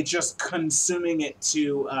necessarily just consuming it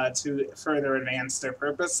to further advance their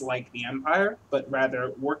purpose, like the Empire, but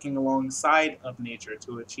rather working alongside of nature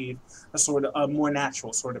to achieve a sort of a more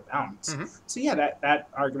natural sort of balance. Mm-hmm. So yeah, that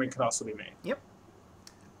argument could also be made. Yep.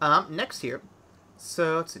 Next here.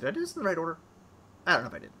 So let's see. Did I do this in the right order? I don't know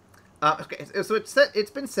if I did. Okay, so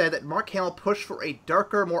it's been said that Mark Hamill pushed for a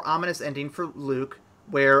darker, more ominous ending for Luke,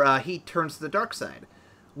 where he turns to the dark side.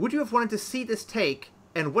 Would you have wanted to see this take,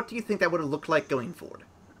 and what do you think that would have looked like going forward?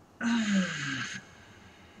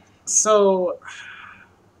 So,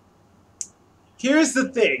 here's the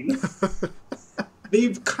thing.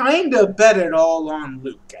 They've kind of bet it all on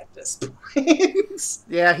Luke at this point.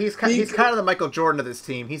 Yeah, he's kind of the Michael Jordan of this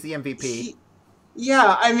team. He's the MVP.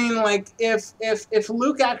 Yeah, I mean, if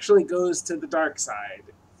Luke actually goes to the dark side,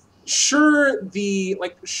 sure they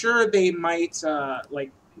might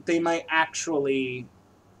actually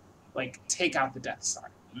take out the Death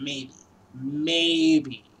Star,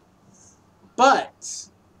 maybe, but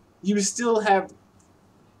you still have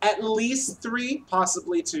at least 3,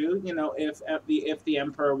 possibly 2. If the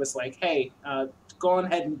Emperor was like, hey, go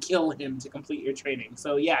ahead and kill him to complete your training.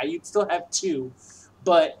 So yeah, you'd still have 2,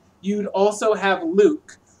 but you'd also have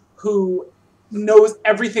Luke, who knows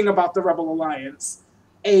everything about the Rebel Alliance,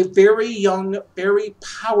 a very young, very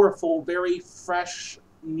powerful, very fresh,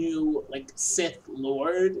 new, Sith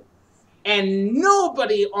Lord, and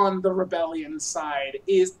nobody on the Rebellion side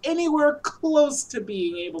is anywhere close to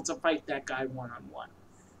being able to fight that guy one-on-one.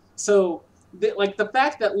 So, the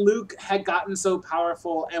fact that Luke had gotten so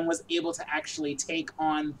powerful and was able to actually take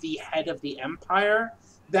on the head of the Empire,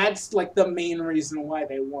 that's the main reason why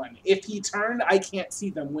they won. If he turned, I can't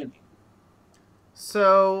see them winning.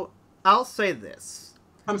 So, I'll say this.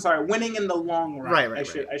 I'm sorry, winning in the long run. Right.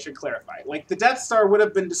 I should clarify. The Death Star would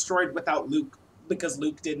have been destroyed without Luke, because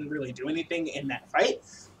Luke didn't really do anything in that fight.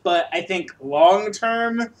 But I think long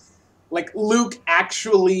term, Luke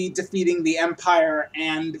actually defeating the Empire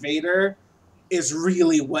and Vader is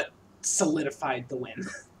really what solidified the win.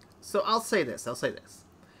 So I'll say this.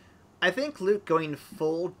 I think Luke going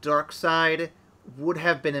full dark side would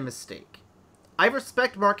have been a mistake. I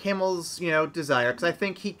respect Mark Hamill's, desire, because I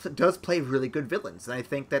think he does play really good villains, and I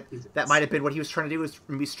think that might have been what he was trying to do, was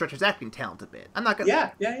maybe stretch his acting talent a bit. I'm not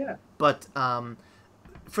gonna... Yeah. But,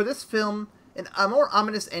 for this film, a more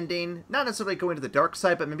ominous ending, not necessarily going to the dark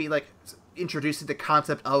side, but maybe, introducing the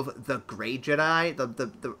concept of the Grey Jedi,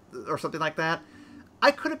 or something like that, I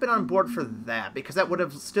could have been on board for that, because that would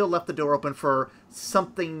have still left the door open for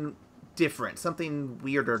something different, something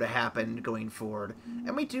weirder to happen going forward.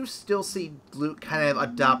 And we do still see Luke kind of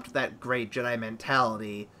adopt that Grey Jedi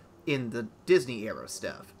mentality in the Disney era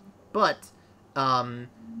stuff. But I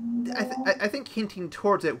think hinting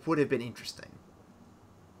towards it would have been interesting.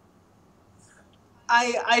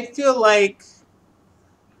 I feel like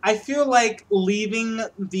leaving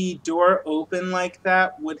the door open like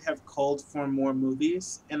that would have called for more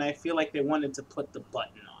movies, and I feel like they wanted to put the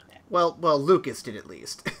button on it. Well, Lucas did at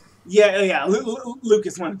least. Yeah.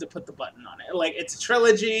 Lucas wanted to put the button on it. It's a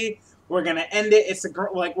trilogy. We're gonna end it. It's a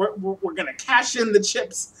like we're gonna cash in the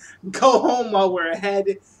chips, go home while we're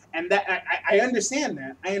ahead, and that I understand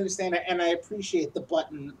that. I understand that, and I appreciate the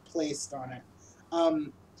button placed on it.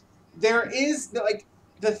 There is like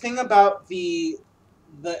the thing about the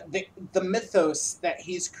mythos that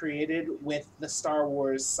he's created with the Star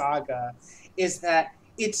Wars saga is that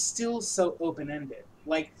it's still so open-ended.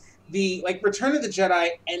 Like the Return of the Jedi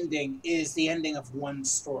ending is the ending of one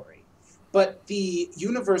story. But the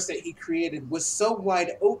universe that he created was so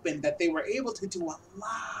wide open that they were able to do a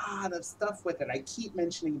lot of stuff with it. I keep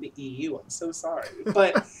mentioning the EU. I'm so sorry.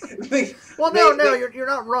 But you're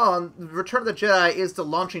not wrong. Return of the Jedi is the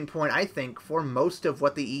launching point, I think, for most of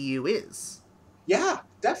what the EU is. Yeah,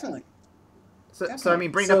 definitely. So I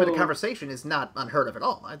mean, bringing up in the conversation is not unheard of at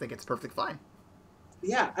all. I think it's perfectly fine.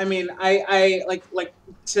 Yeah, I mean, I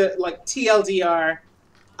TLDR,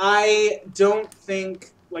 I don't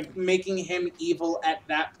think making him evil at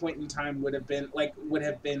that point in time would have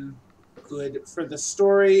been good for the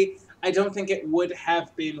story. I don't think it would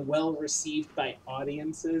have been well received by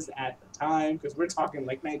audiences at the time, because we're talking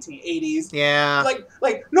 1980s. Yeah.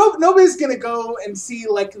 Nobody's gonna go and see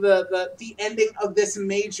the ending of this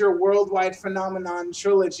major worldwide phenomenon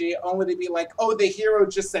trilogy only to be oh, the hero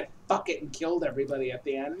just said fuck it and killed everybody at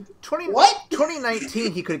the end. What?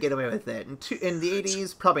 2019 he could get away with it. In the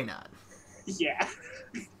 80s, probably not. Yeah.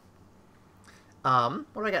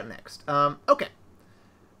 What do I got next? Okay.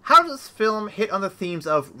 How does this film hit on the themes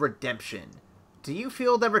of redemption? Do you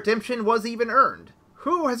feel that redemption was even earned?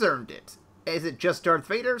 Who has earned it? Is it just Darth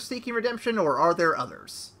Vader seeking redemption, or are there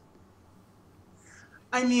others?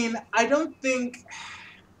 I mean, I don't think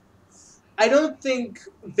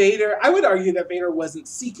Vader... I would argue that Vader wasn't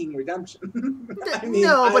seeking redemption.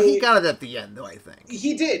 But he got it at the end, though, I think.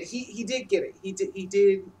 He did. He did get it. He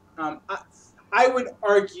did. I would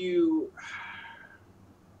argue...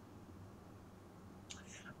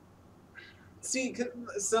 See,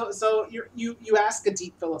 so you ask a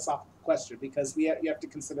deep philosophical question, because you have to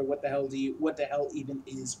consider what the hell even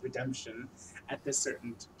is redemption at this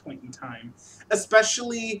certain point in time,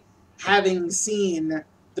 especially having seen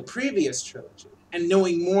the previous trilogy and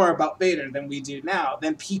knowing more about Vader than we do now,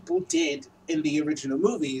 than people did in the original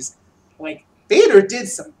movies. Vader did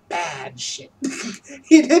some bad shit.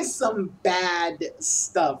 He did some bad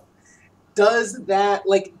stuff. Does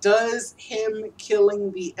him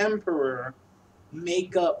killing the Emperor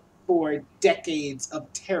make up for decades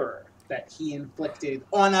of terror that he inflicted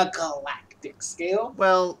on a galactic scale?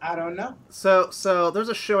 Well, I don't know. So there's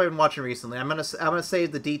a show I've been watching recently. I'm gonna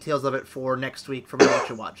save the details of it for next week for what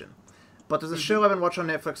you're watching. But there's a show I've been watching on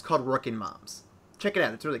Netflix called Working Moms. Check it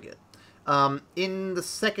out; it's really good. In the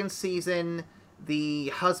second season, the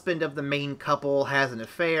husband of the main couple has an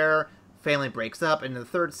affair. Family breaks up. And in the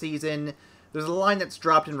third season, there's a line that's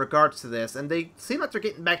dropped in regards to this, and they seem like they're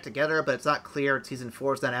getting back together, but it's not clear. Season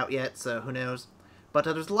 4 is not out yet, so who knows. But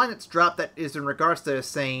there's a line that's dropped that is in regards to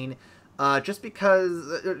saying, just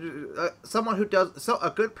because someone who does a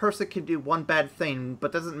good person can do one bad thing,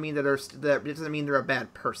 but doesn't mean that doesn't mean they're a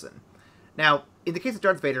bad person. Now, in the case of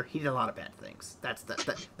Darth Vader, he did a lot of bad things. That's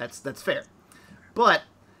fair. But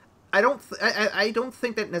I don't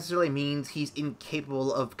think that necessarily means he's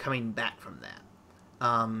incapable of coming back from that.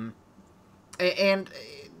 And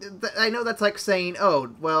I know that's like saying,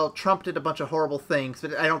 oh, well, Trump did a bunch of horrible things,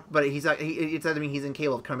 but it doesn't mean he's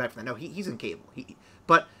incapable of coming back from that. No, he's incapable.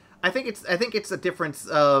 But I think it's a difference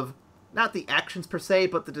of not the actions per se,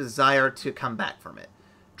 but the desire to come back from it.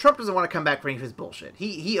 Trump doesn't want to come back from any of his bullshit.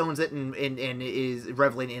 He owns it and is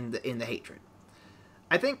reveling in the hatred.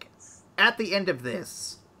 I think at the end of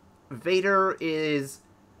this, Vader is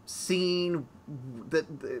seeing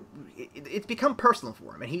it's become personal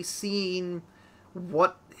for him, and he's seeing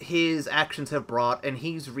what his actions have brought, and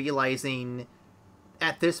he's realizing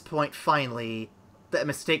at this point finally that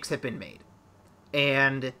mistakes have been made,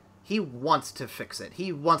 and he wants to fix it.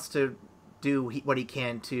 He wants to do what he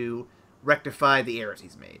can to rectify the errors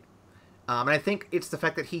he's made, and I think it's the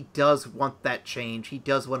fact that he does want that change. He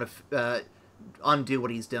does want to undo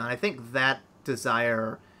what he's done. I think that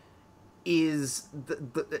desire is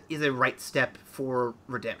a right step for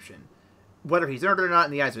redemption. Whether he's earned it or not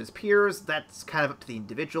in the eyes of his peers, that's kind of up to the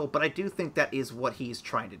individual, but I do think that is what he's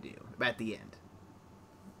trying to do at the end.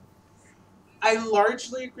 I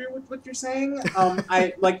largely agree with what you're saying.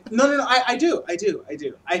 I do.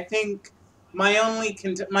 I think the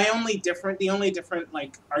only different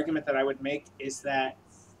argument that I would make is that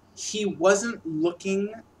he wasn't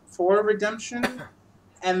looking for redemption,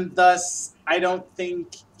 and thus I don't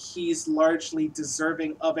think he's largely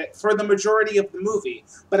deserving of it for the majority of the movie.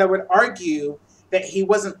 But I would argue that he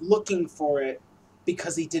wasn't looking for it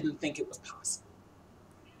because he didn't think it was possible.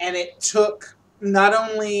 And it took not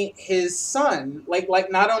only his son,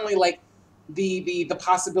 not only the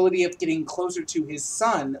possibility of getting closer to his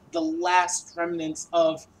son, the last remnants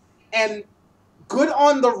of, and good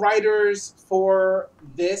on the writers for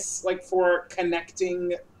this, for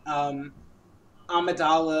connecting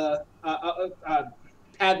Amidala,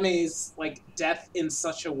 Padme's death in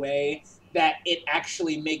such a way that it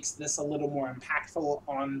actually makes this a little more impactful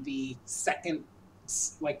on the second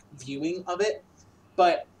viewing of it.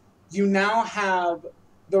 But you now have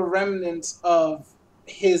the remnants of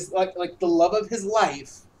his the love of his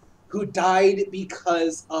life, who died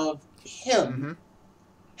because of him,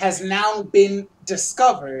 has now been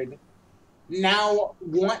discovered, now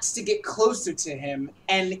wants to get closer to him,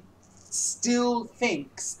 and still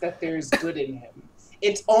thinks that there's good in him.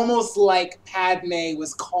 It's almost like Padme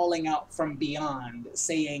was calling out from beyond,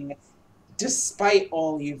 saying, despite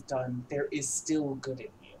all you've done, there is still good in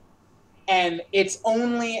you. And it's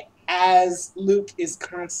only as Luke is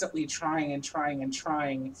constantly trying and trying and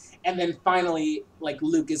trying, and then finally,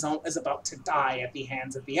 Luke is about to die at the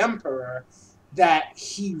hands of the Emperor, that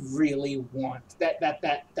he really wants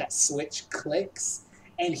that switch clicks,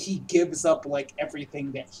 and he gives up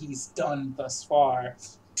everything that he's done thus far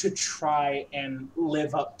to try and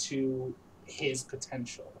live up to his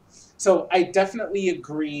potential. So I definitely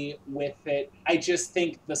agree with it. I just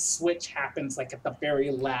think the switch happens at the very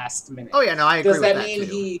last minute. Oh yeah, no, I agree with that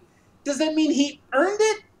too. Does that mean he earned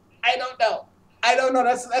it? I don't know.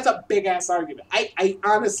 That's a big ass argument. I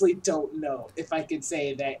honestly don't know if I could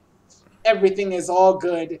say that everything is all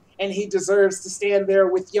good and he deserves to stand there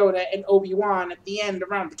with Yoda and Obi-Wan at the end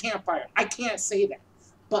around the campfire. I can't say that.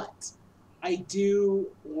 But I do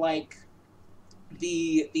like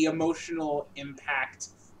the emotional impact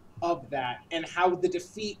of that, and how the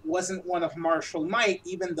defeat wasn't one of martial might,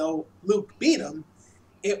 even though Luke beat him.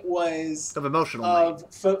 It was of emotional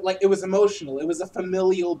might. It was emotional. It was a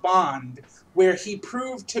familial bond where he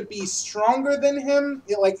proved to be stronger than him.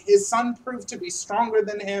 His son proved to be stronger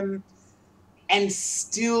than him, and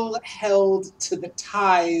still held to the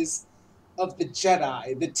ties of the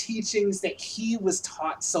Jedi, the teachings that he was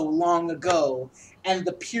taught so long ago, and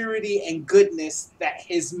the purity and goodness that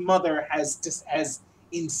his mother has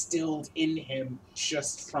instilled in him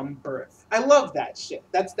just from birth. I love that shit.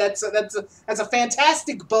 That's a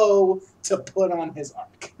fantastic bow to put on his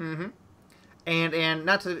arc. Mm-hmm. And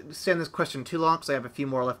not to extend this question too long, because I have a few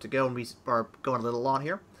more left to go, and we are going a little long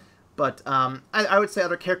here. But I would say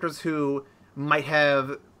other characters who might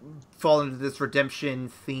have fallen into this redemption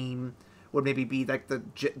theme would maybe be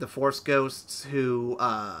the Force ghosts who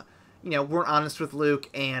weren't honest with Luke,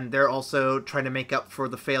 and they're also trying to make up for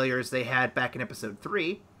the failures they had back in Episode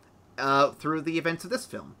 3 through the events of this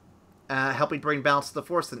film, helping bring balance to the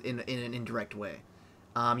Force in an indirect way.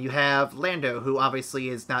 You have Lando, who obviously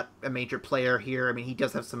is not a major player here. I mean, he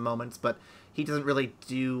does have some moments, but he doesn't really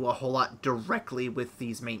do a whole lot directly with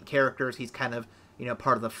these main characters. He's kind of,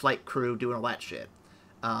 part of the flight crew doing all that shit.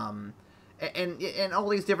 And all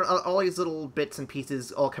these little bits and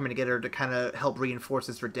pieces all coming together to kind of help reinforce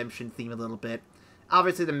this redemption theme a little bit.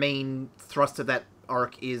 Obviously, the main thrust of that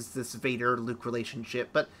arc is this Vader-Luke relationship,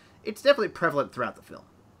 but it's definitely prevalent throughout the film.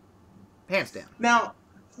 Hands down. Now,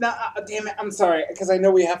 damn it, I'm sorry, because I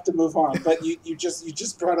know we have to move on, but you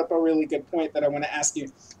just brought up a really good point that I want to ask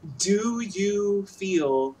you. Do you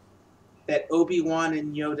feel that Obi-Wan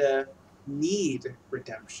and Yoda need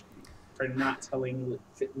redemption for not telling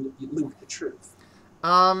Luke the truth?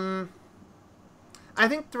 I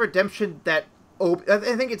think the redemption I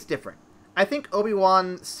think it's different. I think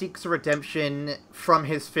Obi-Wan seeks a redemption from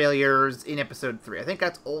his failures in Episode 3. I think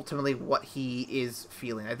that's ultimately what he is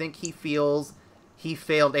feeling. I think he feels he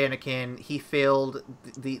failed Anakin, he failed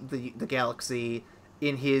the galaxy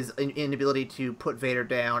in his inability to put Vader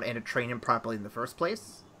down and to train him properly in the first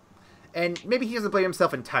place. And maybe he doesn't blame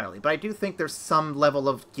himself entirely, but I do think there's some level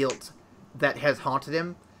of guilt that has haunted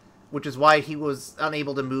him, which is why he was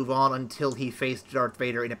unable to move on until he faced Darth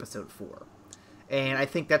Vader in Episode 4. And I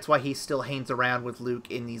think that's why he still hangs around with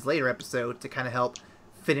Luke in these later episodes to kind of help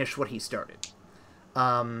finish what he started.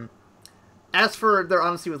 As for their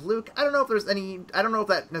honesty with Luke, I don't know if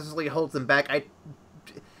that necessarily holds them back.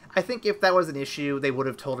 I think if that was an issue, they would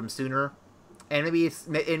have told him sooner. And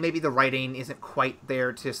maybe the writing isn't quite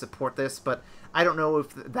there to support this, but I don't know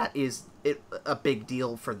if that is a big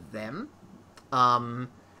deal for them. And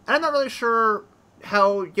I'm not really sure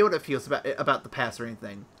how Yoda feels about the past or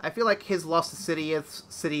anything. I feel like his loss to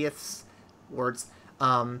Sidious's words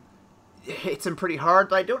hits him pretty hard,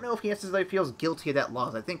 but I don't know if he necessarily feels guilty of that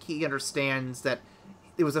loss. I think he understands that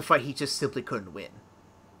it was a fight he just simply couldn't win.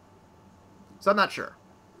 So I'm not sure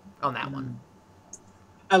on that one.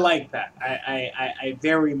 I like that. I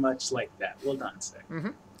very much like that. Well done, sir.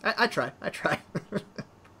 Mm-hmm. I try.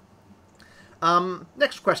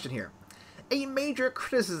 Next question here. A major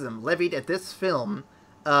criticism levied at this film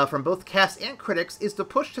from both cast and critics is the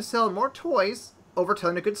push to sell more toys over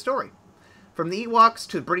telling a good story. From the Ewoks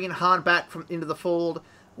to bringing Han back into the fold,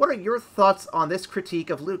 what are your thoughts on this critique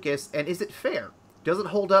of Lucas, and is it fair? Does it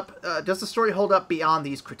hold up? Does the story hold up beyond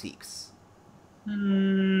these critiques?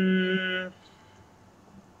 I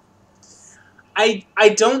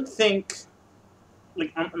don't think.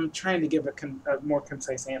 Like I'm trying to give a more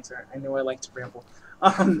concise answer. I know I like to ramble.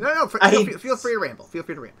 Feel free to ramble. Feel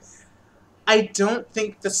free to ramble. I don't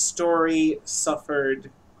think the story suffered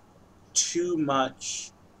too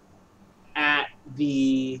much at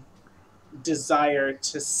the desire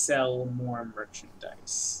to sell more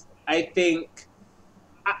merchandise. I think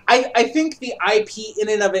the IP in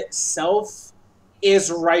and of itself is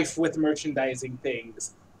rife with merchandising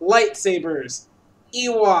things. Lightsabers,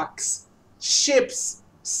 Ewoks, ships,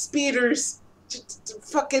 speeders,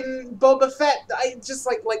 fucking Boba Fett. I just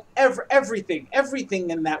like everything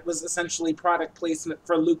in that was essentially product placement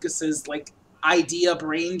for Lucas's like idea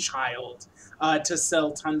brainchild to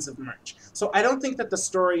sell tons of merch. So I don't think that the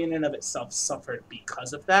story in and of itself suffered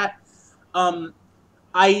because of that.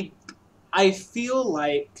 I feel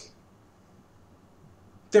like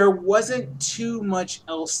there wasn't too much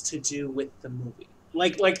else to do with the movie.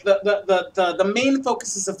 Like the main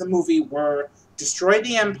focuses of the movie were destroy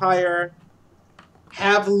the Empire,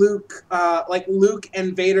 have Luke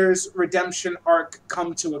and Vader's redemption arc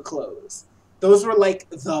come to a close. Those were like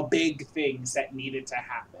the big things that needed to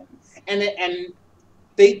happen, and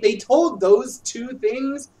they told those two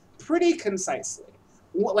things pretty concisely.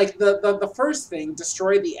 Like the first thing,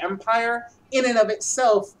 destroy the Empire, in and of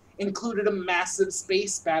itself included a massive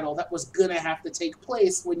space battle that was gonna have to take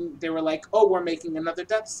place when they were like, oh, we're making another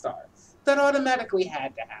Death Star. That automatically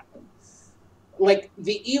had to happen. Like,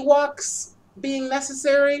 the Ewoks being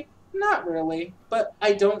necessary? Not really, but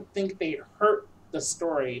I don't think they hurt the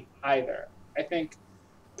story either. I think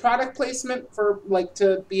product placement for, like,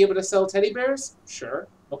 to be able to sell teddy bears? Sure,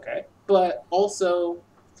 okay. But also,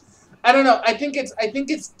 I don't know, I think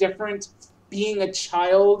it's different being a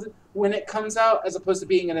child when it comes out as opposed to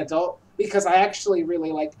being an adult, because I actually really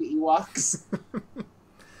like the Ewoks.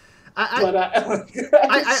 I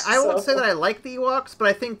won't say that I like the Ewoks, but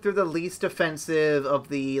I think they're the least offensive of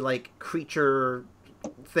the like creature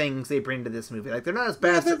things they bring to this movie. Like they're not as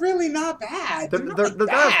bad. Yeah, they're really not bad. They're not as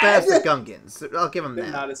bad as the Gungans. I'll give them that.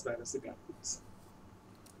 They're not as bad as the Gungans.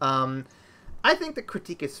 I think the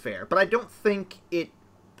critique is fair, but I don't think it.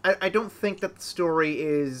 I don't think that the story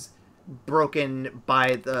is broken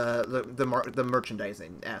by the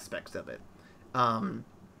merchandising aspects of it.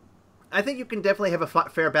 I think you can definitely have a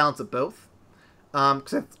fair balance of both.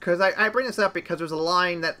 Because I bring this up because there's a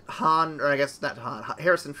line that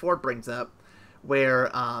Harrison Ford brings up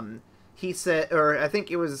where he said, or I think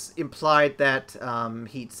it was implied that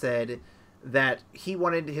he'd said that he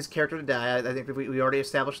wanted his character to die. I think we already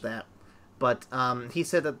established that. But he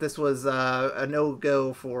said that this was a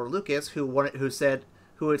no-go for Lucas, who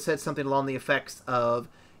had said something along the effects of,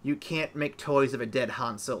 "You can't make toys of a dead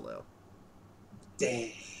Han Solo."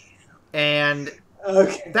 Damn. And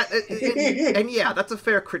okay, yeah, that's a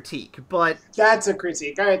fair critique. But that's a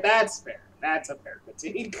critique. All right, that's fair. That's a fair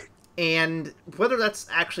critique. And whether that's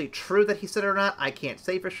actually true that he said it or not, I can't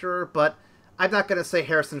say for sure. But I'm not going to say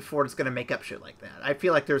Harrison Ford is going to make up shit like that. I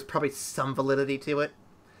feel like there's probably some validity to it.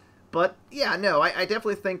 But yeah, no, I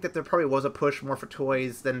definitely think that there probably was a push more for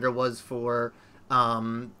toys than there was for. I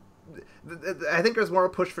think there's more a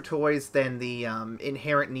push for toys than the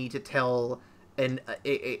inherent need to tell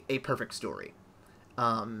a perfect story.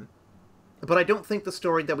 But I don't think the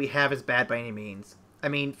story that we have is bad by any means. I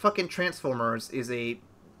mean, fucking Transformers is a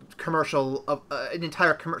commercial, an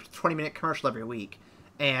entire 20-minute commercial every week,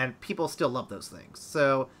 and people still love those things.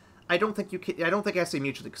 So I don't think it has to be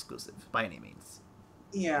mutually exclusive by any means.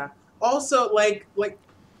 Yeah. Also, like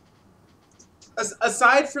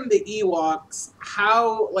aside from the Ewoks,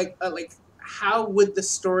 how would the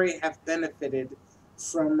story have benefited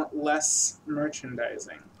from less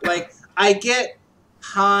merchandising? Like, I get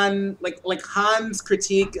Han, like Han's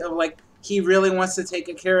critique of like he really wants to take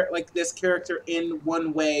this character in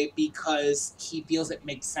one way because he feels it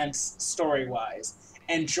makes sense story-wise,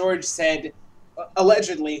 and George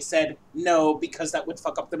allegedly said no because that would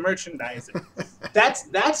fuck up the merchandising.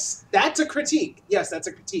 That's a critique. Yes, that's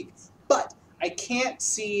a critique. But I can't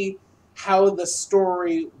see how the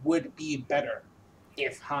story would be better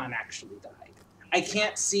if Han actually died. I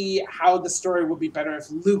can't see how the story would be better if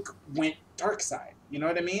Luke went dark side. You know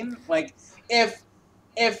what I mean? Like, if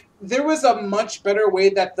there was a much better way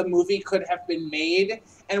that the movie could have been made,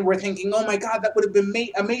 and we're thinking, oh my god, that would have been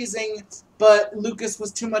amazing, but Lucas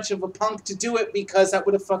was too much of a punk to do it because that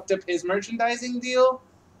would have fucked up his merchandising deal,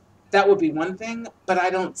 that would be one thing, but I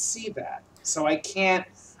don't see that. So I can't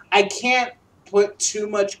put too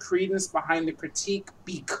much credence behind the critique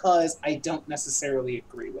because I don't necessarily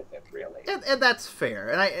agree with it, really. And that's fair.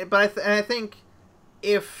 And I think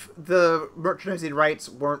if the merchandising rights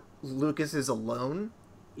weren't Lucas's alone,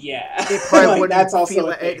 yeah, it probably that's also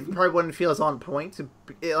it probably wouldn't feel as on point.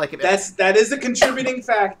 That is a contributing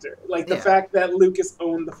factor. Like the fact that Lucas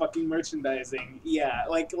owned the fucking merchandising. Yeah,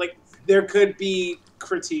 like there could be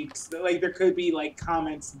critiques. Like there could be like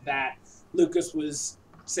comments that Lucas was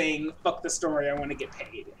saying, "Fuck the story, I want to get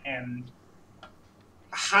paid," and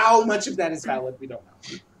how much of that is valid, we don't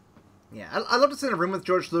know. Yeah, I'd love to sit in a room with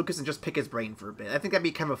George Lucas and just pick his brain for a bit. I think that'd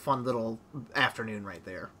be kind of a fun little afternoon right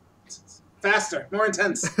there. Faster, more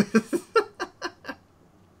intense.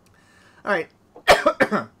 All right.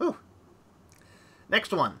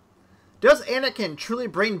 Next one. Does Anakin truly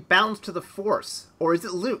bring balance to the Force, or is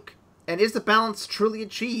it Luke? And is the balance truly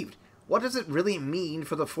achieved? What does it really mean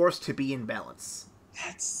for the Force to be in balance?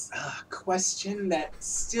 That's a question that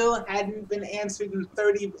still hadn't been answered in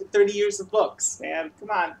 30 years of books, man. Come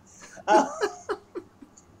on.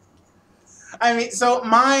 I mean, so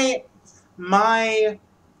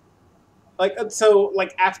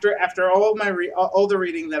after all the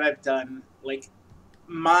reading that I've done, like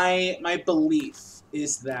my belief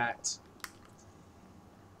is that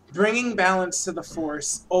bringing balance to the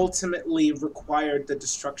Force ultimately required the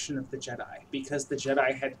destruction of the Jedi, because the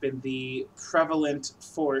Jedi had been the prevalent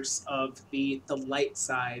force of the light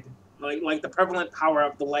side, like the prevalent power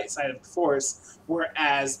of the light side of the Force,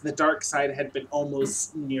 whereas the dark side had been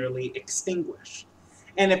almost nearly extinguished.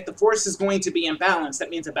 And if the Force is going to be in balance, that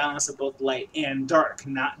means a balance of both light and dark,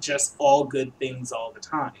 not just all good things all the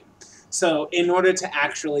time. So in order to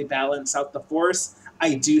actually balance out the Force,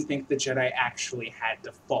 I do think the Jedi actually had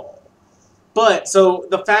to fall. But, so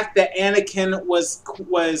the fact that Anakin was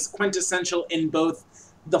quintessential in both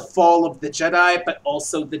the fall of the Jedi, but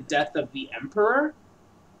also the death of the Emperor,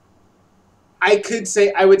 I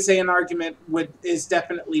would say an argument is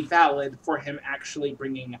definitely valid for him actually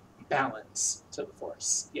bringing balance to the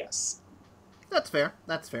Force. Yes. That's fair.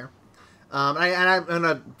 I'm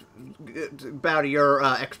gonna bow to your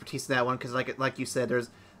expertise in that one, because like you said, there's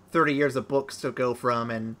 30 years of books to go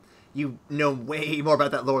from, and you know way more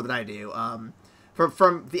about that lore than I do.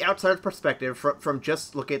 From the outsider's perspective, from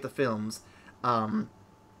just looking at the films,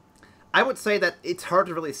 I would say that it's hard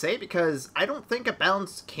to really say, because I don't think a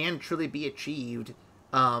balance can truly be achieved,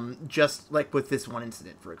 just like with this one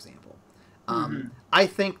incident, for example. I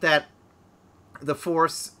think that the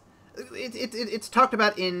Force, it's talked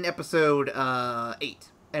about in episode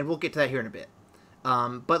 8, and we'll get to that here in a bit.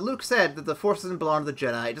 But Luke said that the Force doesn't belong to the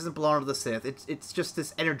Jedi, it doesn't belong to the Sith, it's just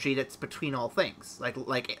this energy that's between all things, like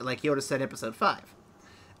Yoda said in episode 5.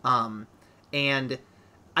 And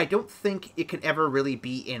I don't think it can ever really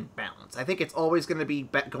be in balance. I think it's always going to be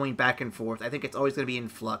going back and forth. I think it's always going to be in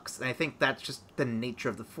flux, and I think that's just the nature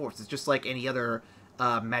of the Force. It's just like any other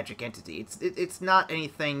magic entity. It's not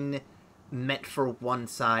anything meant for one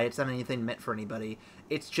side. It's not anything meant for anybody.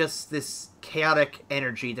 It's just this chaotic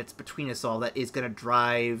energy that's between us all that is going to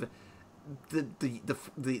drive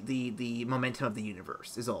the momentum of the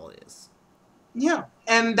universe. Is all it is. Yeah,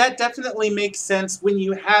 and that definitely makes sense when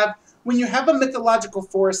you have a mythological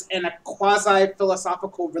Force and a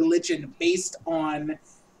quasi-philosophical religion based on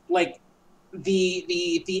like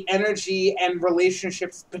the energy and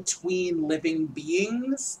relationships between living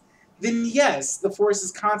beings, then yes, the Force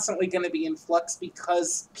is constantly going to be in flux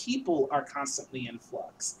because people are constantly in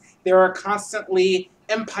flux. There are constantly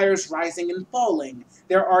empires rising and falling.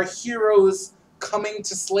 There are heroes coming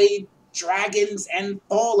to slay dragons and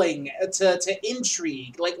falling to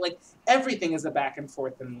intrigue. Like everything is a back and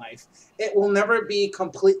forth in life. It will never be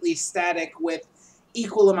completely static with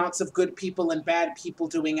equal amounts of good people and bad people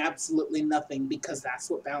doing absolutely nothing, because that's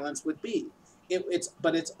what balance would be.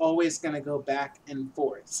 But it's always going to go back and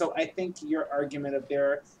forth. So I think your argument of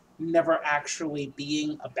there never actually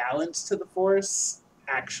being a balance to the Force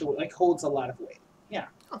actually holds a lot of weight. Yeah.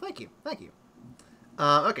 Oh, thank you.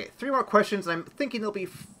 Okay, 3 more questions, and I'm thinking they'll be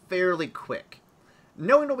fairly quick.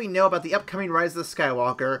 Knowing what we know about the upcoming Rise of the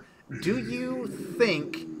Skywalker, do you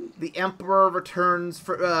think the Emperor returns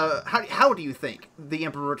for... how do you think the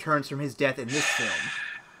Emperor returns from his death in this film?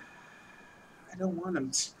 I don't want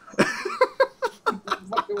him to. I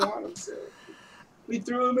fucking want him to. We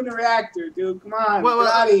threw him in a reactor, dude. Come on, get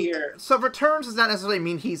out of here. So returns does not necessarily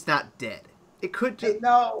mean he's not dead. It could I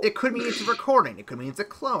know. It could mean it's a recording. It could mean it's a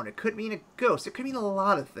clone. It could mean a ghost. It could mean a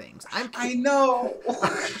lot of things. I know.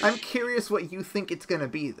 I'm curious what you think it's gonna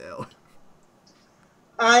be, though.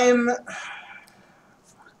 All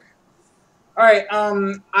right.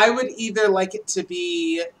 I would either like it to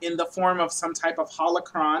be in the form of some type of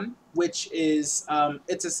holocron, which is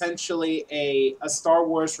it's essentially a Star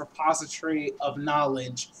Wars repository of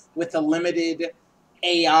knowledge with a limited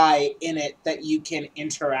AI in it that you can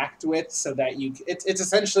interact with, so that it's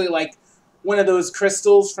essentially like one of those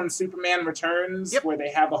crystals from Superman Returns, yep, where they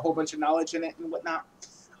have a whole bunch of knowledge in it and whatnot.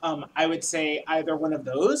 I would say either one of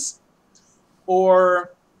those,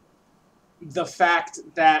 or the fact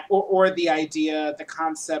that, or the idea, the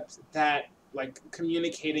concept that, like,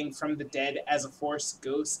 communicating from the dead as a Force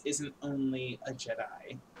ghost isn't only a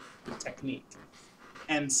Jedi technique.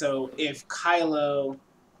 And so if Kylo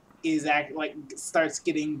starts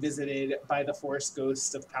getting visited by the Force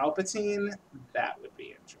ghost of Palpatine, that would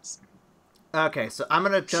be interesting. Okay, so I'm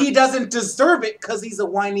gonna jump... He doesn't deserve it because he's a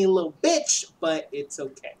whiny little bitch, but it's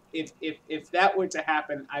okay. If that were to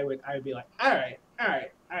happen, I would be like, all right, I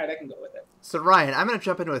can go with it. So Ryan, I'm gonna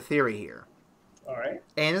jump into a theory here. All right.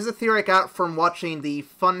 And this is a theory I got from watching the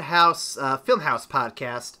Funhouse Filmhouse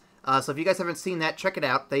podcast. So if you guys haven't seen that, check it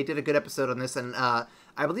out. They did a good episode on this, and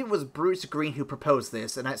I believe it was Bruce Green who proposed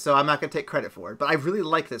this, and so I'm not going to take credit for it. But I really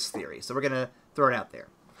like this theory, so we're going to throw it out there.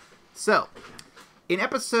 So, in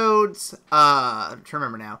episodes, I'm trying to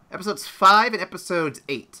remember now, episodes 5 and episodes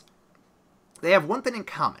 8, they have one thing in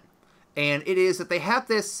common, and it is that they have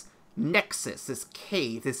this nexus, this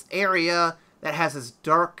cave, this area that has this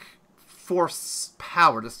dark force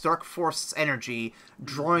power, this dark force energy,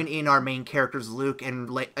 drawing in our main characters, Luke and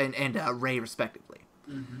Rey, respectively.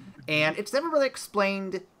 Mm-hmm. And it's never really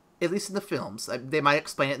explained, at least in the films. They might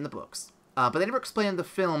explain it in the books, but they never explain in the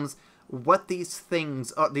films what these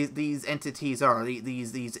things are, these entities are,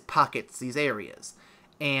 these pockets, these areas.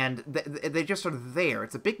 And they just are there.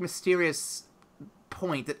 It's a big mysterious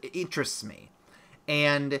point that interests me.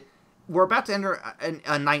 And we're about to enter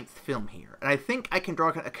a 9th film here, and I think I can draw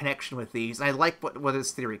a connection with these, and I like where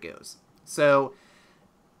this theory goes. So,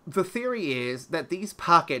 the theory is that these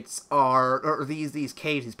pockets or these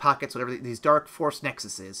caves, these pockets, whatever, these dark force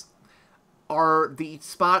nexuses, are the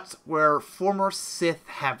spots where former Sith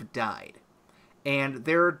have died, and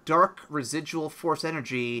their dark residual force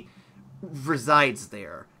energy resides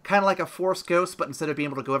there. Kind of like a Force ghost, but instead of being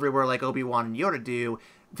able to go everywhere like Obi-Wan and Yoda do,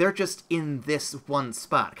 they're just in this one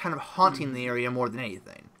spot, kind of haunting the area more than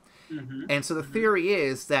anything. Mm-hmm. And so the theory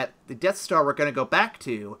is that the Death Star we're going to go back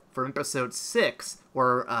to from episode 6,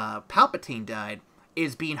 where Palpatine died,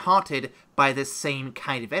 is being haunted by this same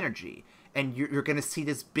kind of energy. And you're going to see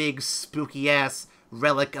this big, spooky-ass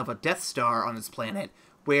relic of a Death Star on this planet,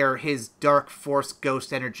 where his dark Force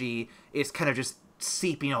ghost energy is kind of just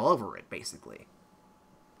seeping all over it, basically.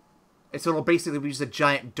 And so it'll basically be just a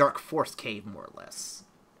giant dark Force cave, more or less.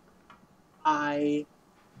 I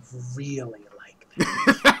really like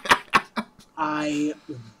that. I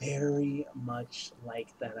very much like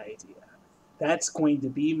that idea. That's going to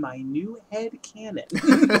be my new headcanon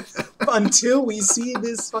until we see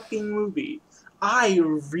this fucking movie. I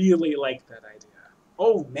really like that idea.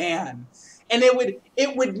 Oh man. And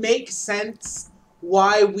it would make sense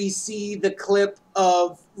why we see the clip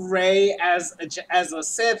of Rey as a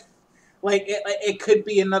Sith. Like it could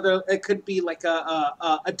be another. It could be like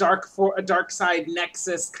a dark side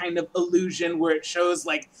nexus kind of illusion where it shows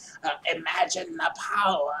like, imagine the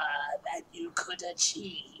power that you could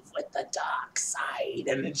achieve with the dark side,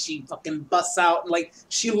 and then she fucking busts out and like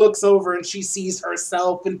she looks over and she sees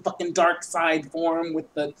herself in fucking dark side form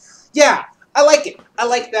with the. Yeah, I like it. I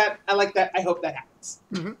like that. I hope that happens.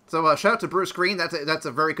 Mm-hmm. So shout out to Bruce Green. That's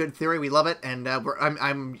a very good theory. We love it, and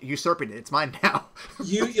I'm usurping it. It's mine now.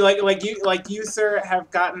 you sir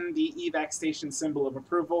have gotten the evacstation symbol of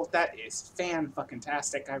approval. That is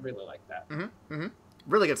fan-fucking-tastic. I really like that. Mm-hmm. Mm-hmm.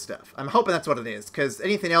 Really good stuff. I'm hoping that's what it is, because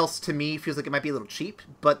anything else to me feels like it might be a little cheap,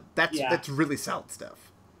 but that's really solid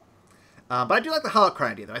stuff. But I do like the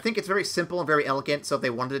holocron idea, though. I think it's very simple and very elegant, so if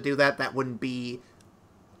they wanted to do that, that wouldn't be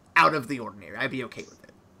out of the ordinary. I'd be okay with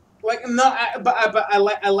it. Like, no, but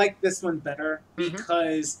I like this one better,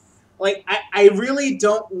 because, like, I really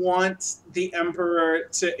don't want the Emperor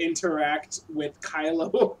to interact with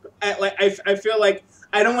Kylo. I feel like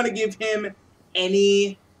I don't want to give him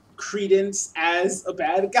any credence as a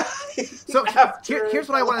bad guy. So here's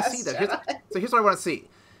what I want to see, though. Here's what I want to see.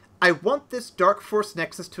 I want this Dark Force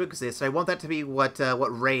Nexus to exist. I want that to be what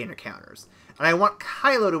Rey encounters. And I want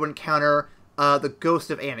Kylo to encounter the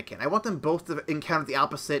ghost of Anakin. I want them both to encounter the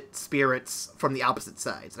opposite spirits from the opposite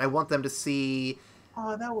sides. And I want them to see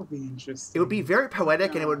Oh, that would be interesting. It would be very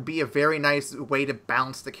poetic, and it would be a very nice way to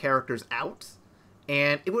balance the characters out.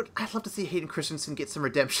 And I'd love to see Hayden Christensen get some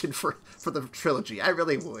redemption for the trilogy. I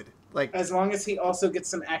really would. Like, as long as he also gets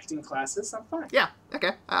some acting classes, I'm fine. Yeah,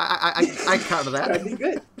 okay. I counter that. That'd be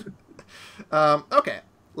good. Okay,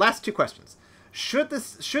 last two questions. Should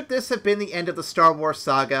this have been the end of the Star Wars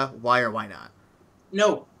saga? Why or why not?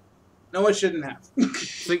 No, it shouldn't have.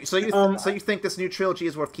 So you think this new trilogy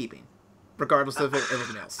is worth keeping, regardless of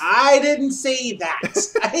everything else? I didn't say that.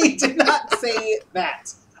 I did not say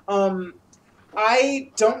that.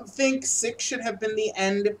 I don't think 6 should have been the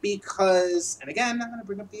end because, and again, I'm going to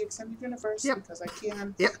bring up the extended universe because I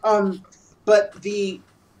can. Yep. But the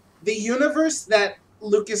universe that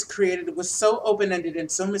Lucas created was so open-ended and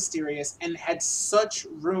so mysterious and had such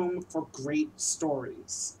room for great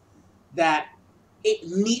stories that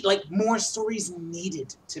more stories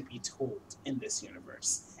needed to be told in this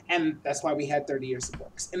universe. And that's why we had 30 years of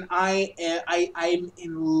books. And I'm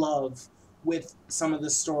in love with some of the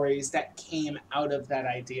stories that came out of that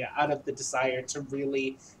idea, out of the desire to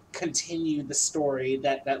really continue the story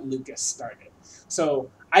that Lucas started. So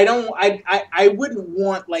I wouldn't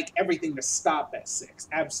want like everything to stop at 6.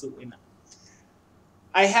 Absolutely not.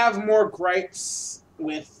 I have more gripes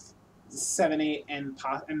with 7, 8,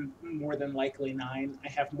 and more than likely 9. I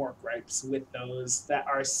have more gripes with those that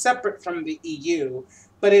are separate from the EU,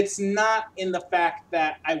 but it's not in the fact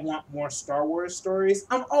that I want more Star Wars stories.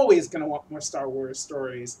 I'm always going to want more Star Wars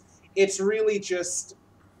stories. It's really just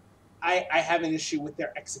I have an issue with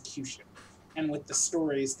their execution and with the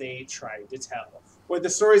stories they tried to tell, or the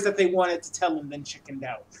stories that they wanted to tell and then chickened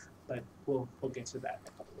out. But we'll get to that in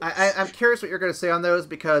a couple of weeks. I'm curious what you're going to say on those,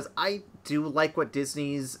 because I do like what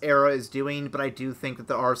Disney's era is doing, but I do think that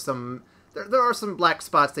there are some black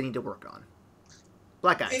spots they need to work on.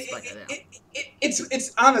 Black eyes.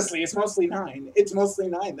 It's honestly, it's mostly 9. It's mostly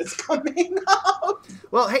 9 that's coming out.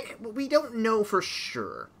 Well, hey, we don't know for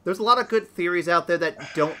sure. There's a lot of good theories out there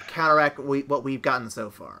that don't counteract what we've gotten so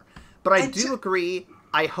far. But I do agree.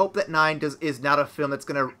 I hope that 9 is not a film that's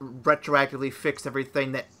going to retroactively fix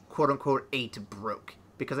everything that quote-unquote 8 broke.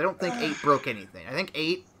 Because I don't think 8 broke anything. I think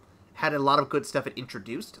 8 had a lot of good stuff it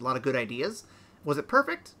introduced, a lot of good ideas. Was it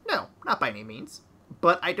perfect? No, not by any means.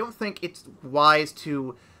 But I don't think it's wise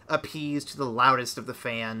to appease to the loudest of the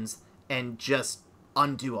fans and just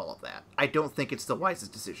undo all of that. I don't think it's the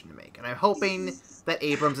wisest decision to make. And I'm hoping that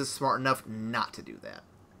Abrams is smart enough not to do that.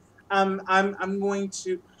 I'm going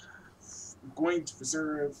to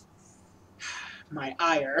reserve my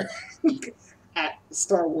ire at the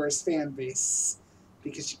Star Wars fan base,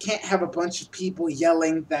 because you can't have a bunch of people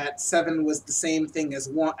yelling that 7 was the same thing as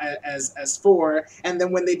 4, and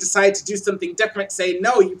then when they decide to do something different, say,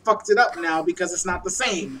 no, you fucked it up now because it's not the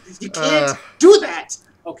same. You can't do that.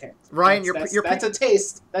 Okay, Ryan, that's a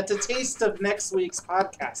taste. That's a taste of next week's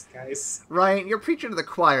podcast, guys. Ryan, you're preaching to the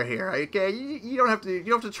choir here. Okay, you don't have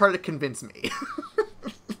to try to convince me.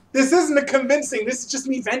 This isn't a convincing. This is just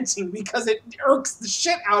me venting because it irks the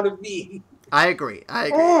shit out of me. I agree.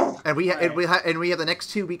 Oh, and we have the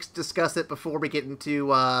next 2 weeks to discuss it before we get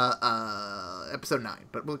into episode 9.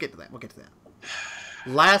 But we'll get to that.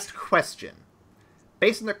 Last question.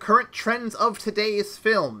 Based on the current trends of today's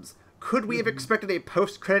films, could we have expected a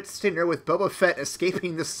post-credit stinger with Boba Fett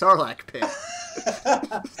escaping the Sarlacc pit?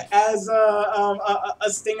 As a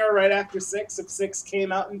stinger right after 6, if 6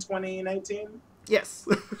 came out in 2019? Yes.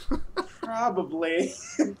 Probably.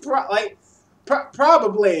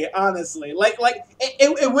 Probably, honestly. Like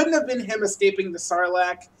it wouldn't have been him escaping the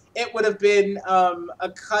Sarlacc. It would have been a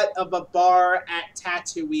cut of a bar at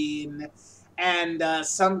Tatooine, and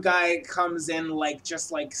some guy comes in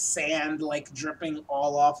just sand dripping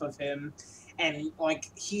all off of him, and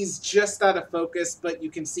he's just out of focus, but you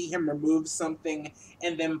can see him remove something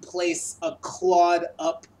and then place a clawed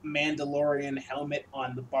up Mandalorian helmet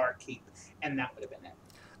on the barkeep, and that would have been it.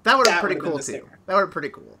 That would have been pretty cool too. That would have been pretty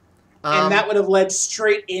cool. And that would have led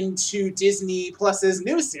straight into Disney Plus's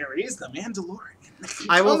new series, The Mandalorian,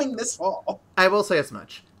 coming this fall. I will say as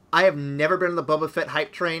much. I have never been on the Boba Fett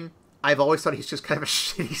hype train. I've always thought he's just kind of a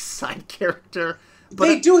shitty side character. But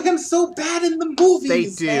they do him so bad in the movies.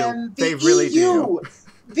 They do. And they really do.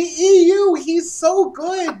 The EU, he's so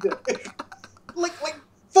good.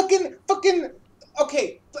 fucking.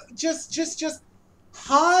 Okay, just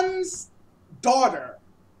Han's daughter,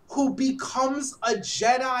 who becomes a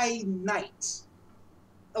Jedi Knight,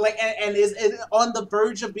 and is on the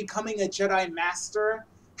verge of becoming a Jedi Master,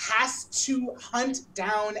 has to hunt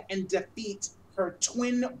down and defeat her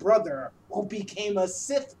twin brother, who became a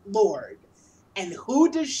Sith Lord. And who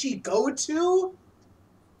does she go to?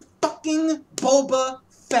 Fucking Boba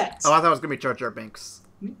Fett. Oh, I thought it was gonna be Jar Jar Binks.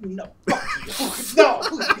 No, no.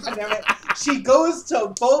 Damn it. She goes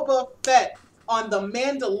to Boba Fett on the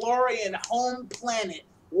Mandalorian home planet,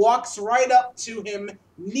 walks right up to him,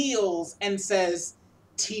 kneels, and says,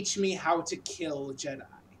 "Teach me how to kill Jedi."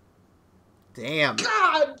 Damn.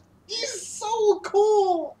 God, he's so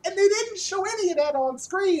cool, and they didn't show any of that on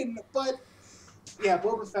screen. But yeah,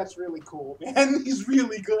 Boba Fett's really cool, man. He's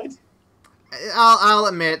really good. I'll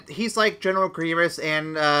admit, he's like General Grievous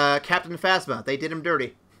and Captain Phasma. They did him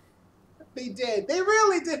dirty. They did. They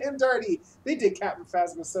really did him dirty. They did Captain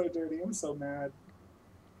Phasma so dirty. I'm so mad.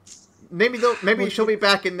 Maybe she'll be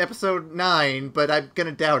back in episode 9, but I'm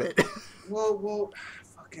gonna doubt it. We'll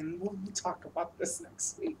talk about this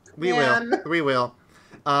next week. We will.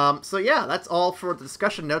 So yeah, that's all for the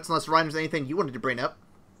discussion notes. Unless Ryan, there's anything you wanted to bring up.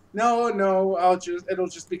 No, it'll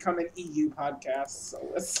just become an EU podcast. So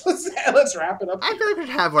let's wrap it up. I feel like we should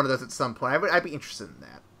have one of those at some point. I'd be interested in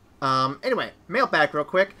that. Anyway, mailbag real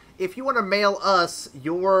quick. If you want to mail us if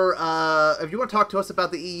you want to talk to us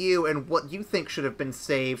about the EU and what you think should have been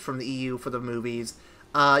saved from the EU for the movies,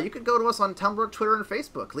 you can go to us on Tumblr, Twitter, and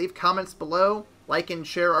Facebook. Leave comments below, like and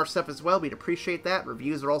share our stuff as well. We'd appreciate that.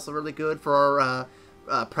 Reviews are also really good for our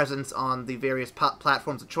presence on the various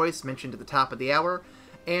platforms of choice mentioned at the top of the hour.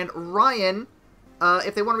 And Ryan,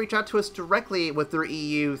 if they want to reach out to us directly with their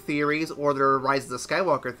EU theories or their Rise of the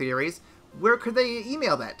Skywalker theories, where could they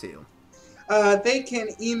email that to? They can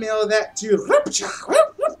email that to...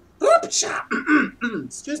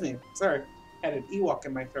 Excuse me. Sorry. Had an Ewok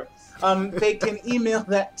in my throat. They can email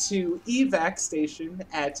that to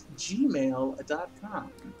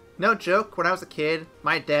evacstation@gmail.com. No joke, when I was a kid,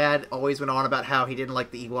 my dad always went on about how he didn't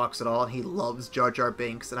like the Ewoks at all, and he loves Jar Jar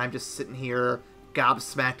Binks, and I'm just sitting here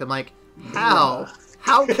gobsmacked. I'm like, how?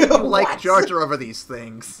 How can you like Jar Jar over these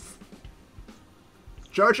things?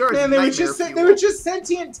 Jar Jar is Man, they were just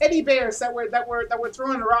sentient teddy bears that were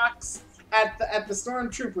throwing rocks at the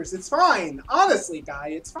stormtroopers. It's fine. Honestly, Guy,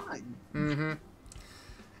 it's fine. Mm-hmm.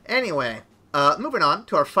 Anyway, moving on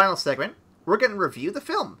to our final segment, we're going to review the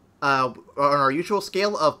film. On our usual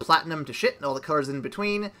scale of platinum to shit and all the colors in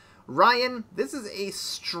between. Ryan, this is a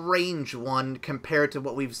strange one compared to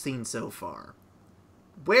what we've seen so far.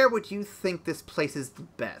 Where would you think this places the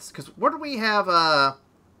best? Because where did we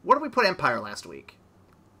put Empire last week?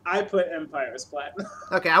 I put Empire as platinum.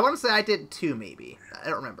 Okay, I want to say I did 2, maybe. I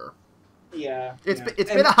don't remember. Yeah. It's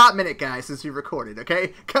been a hot minute, guys, since we recorded,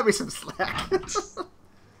 okay? Cut me some slack.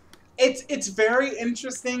 It's very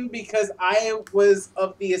interesting because I was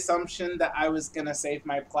of the assumption that I was going to save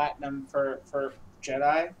my platinum for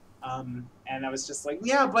Jedi. And I was just like,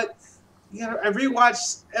 yeah, but I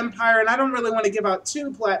rewatched Empire, and I don't really want to give out 2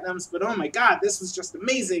 platinums, but oh my god, this was just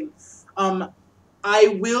amazing.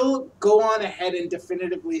 I will go on ahead and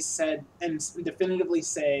definitively say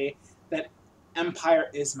that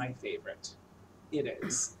Empire is my favorite. It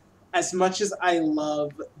is. As much as I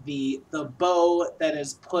love the bow that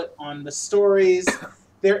is put on the stories,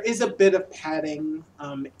 there is a bit of padding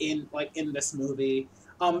in this movie.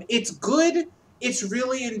 It's good. It's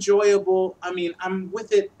really enjoyable. I mean, I'm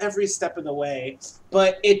with it every step of the way,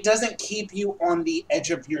 but it doesn't keep you on the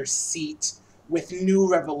edge of your seat with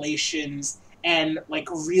new revelations and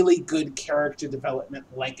really good character development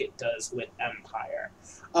like it does with Empire.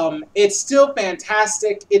 It's still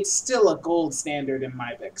fantastic. It's still a gold standard in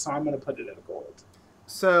my book, so I'm going to put it at a gold.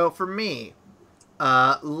 So for me,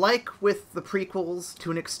 like with the prequels to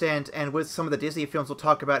an extent, and with some of the Disney films we'll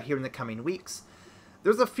talk about here in the coming weeks,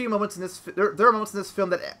 there's a few moments in this. There are moments in this film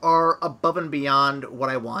that are above and beyond what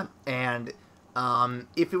I want, and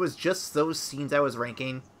if it was just those scenes I was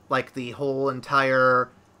ranking, like the whole entire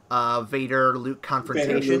Vader-Luke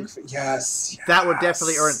confrontation, yes, that would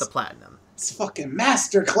definitely earn it the platinum. It's fucking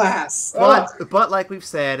masterclass. But like we've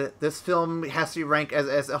said, this film has to be ranked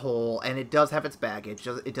as a whole, and it does have its baggage.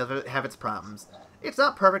 It does have its problems. It's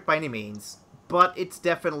not perfect by any means, but it's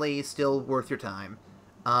definitely still worth your time.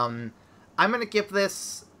 I'm going to give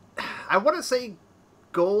this, I want to say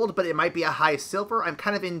gold, but it might be a high silver. I'm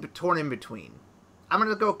kind of torn in between. I'm going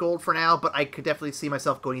to go gold for now, but I could definitely see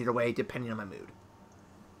myself going either way depending on my mood.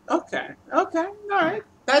 Okay, all right.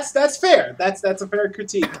 That's fair. That's a fair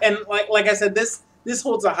critique. And like I said, this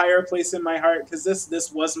holds a higher place in my heart because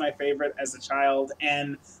this was my favorite as a child.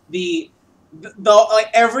 And the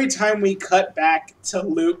every time we cut back to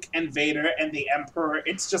Luke and Vader and the Emperor,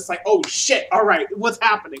 it's just like, oh shit! All right, what's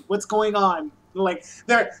happening? What's going on? Like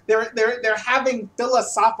they're having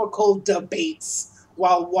philosophical debates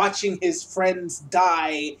while watching his friends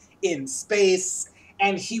die in space.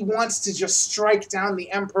 and he wants to just strike down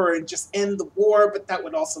the Emperor and just end the war, but that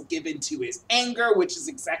would also give into his anger, which is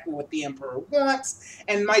exactly what the Emperor wants.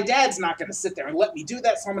 And my dad's not going to sit there and let me do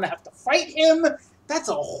that, so I'm going to have to fight him. That's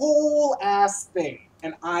a whole ass thing,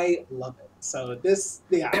 and I love it. So this,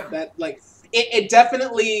 that like it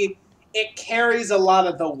definitely carries a lot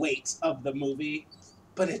of the weight of the movie,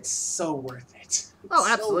 but it's so worth it. It's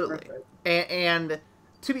absolutely. So worth it. And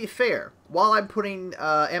to be fair, while I'm putting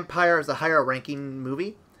Empire as a higher ranking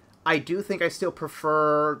movie, I do think I still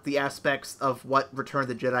prefer the aspects of what Return of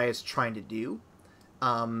the Jedi is trying to do.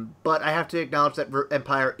 But I have to acknowledge that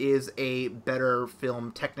Empire is a better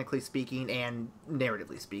film, technically speaking, and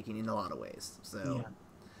narratively speaking, in a lot of ways. So,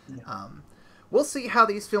 we'll see how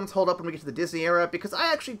these films hold up when we get to the Disney era, because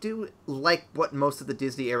I actually do like what most of the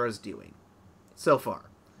Disney era is doing so far.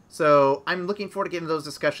 So I'm looking forward to getting those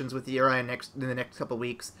discussions with you, Ryan, in the next couple of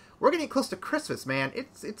weeks. We're getting close to Christmas, man.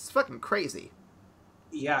 It's fucking crazy.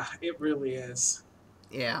 Yeah, it really is.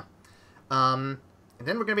 Yeah. And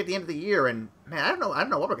then we're gonna be at the end of the year, and man, I don't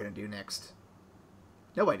know what we're gonna do next.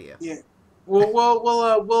 No idea. Yeah.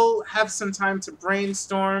 We'll have some time to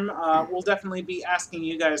brainstorm. We'll definitely be asking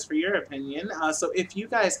you guys for your opinion. So if you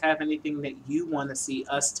guys have anything that you want to see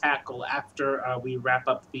us tackle after we wrap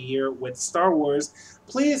up the year with Star Wars,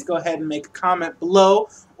 please go ahead and make a comment below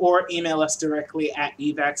or email us directly at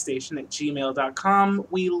evacstation@gmail.com.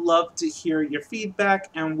 We love to hear your feedback,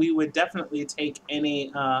 and we would definitely take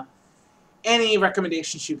any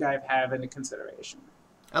recommendations you guys have into consideration.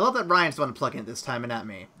 I love that Ryan's the one to plug in this time and not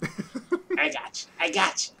me. I got you.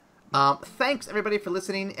 Thanks, everybody, for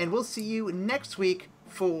listening, and we'll see you next week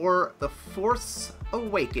for The Force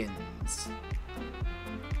Awakens.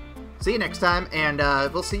 See you next time, and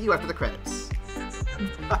we'll see you after the credits.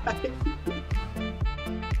 Bye.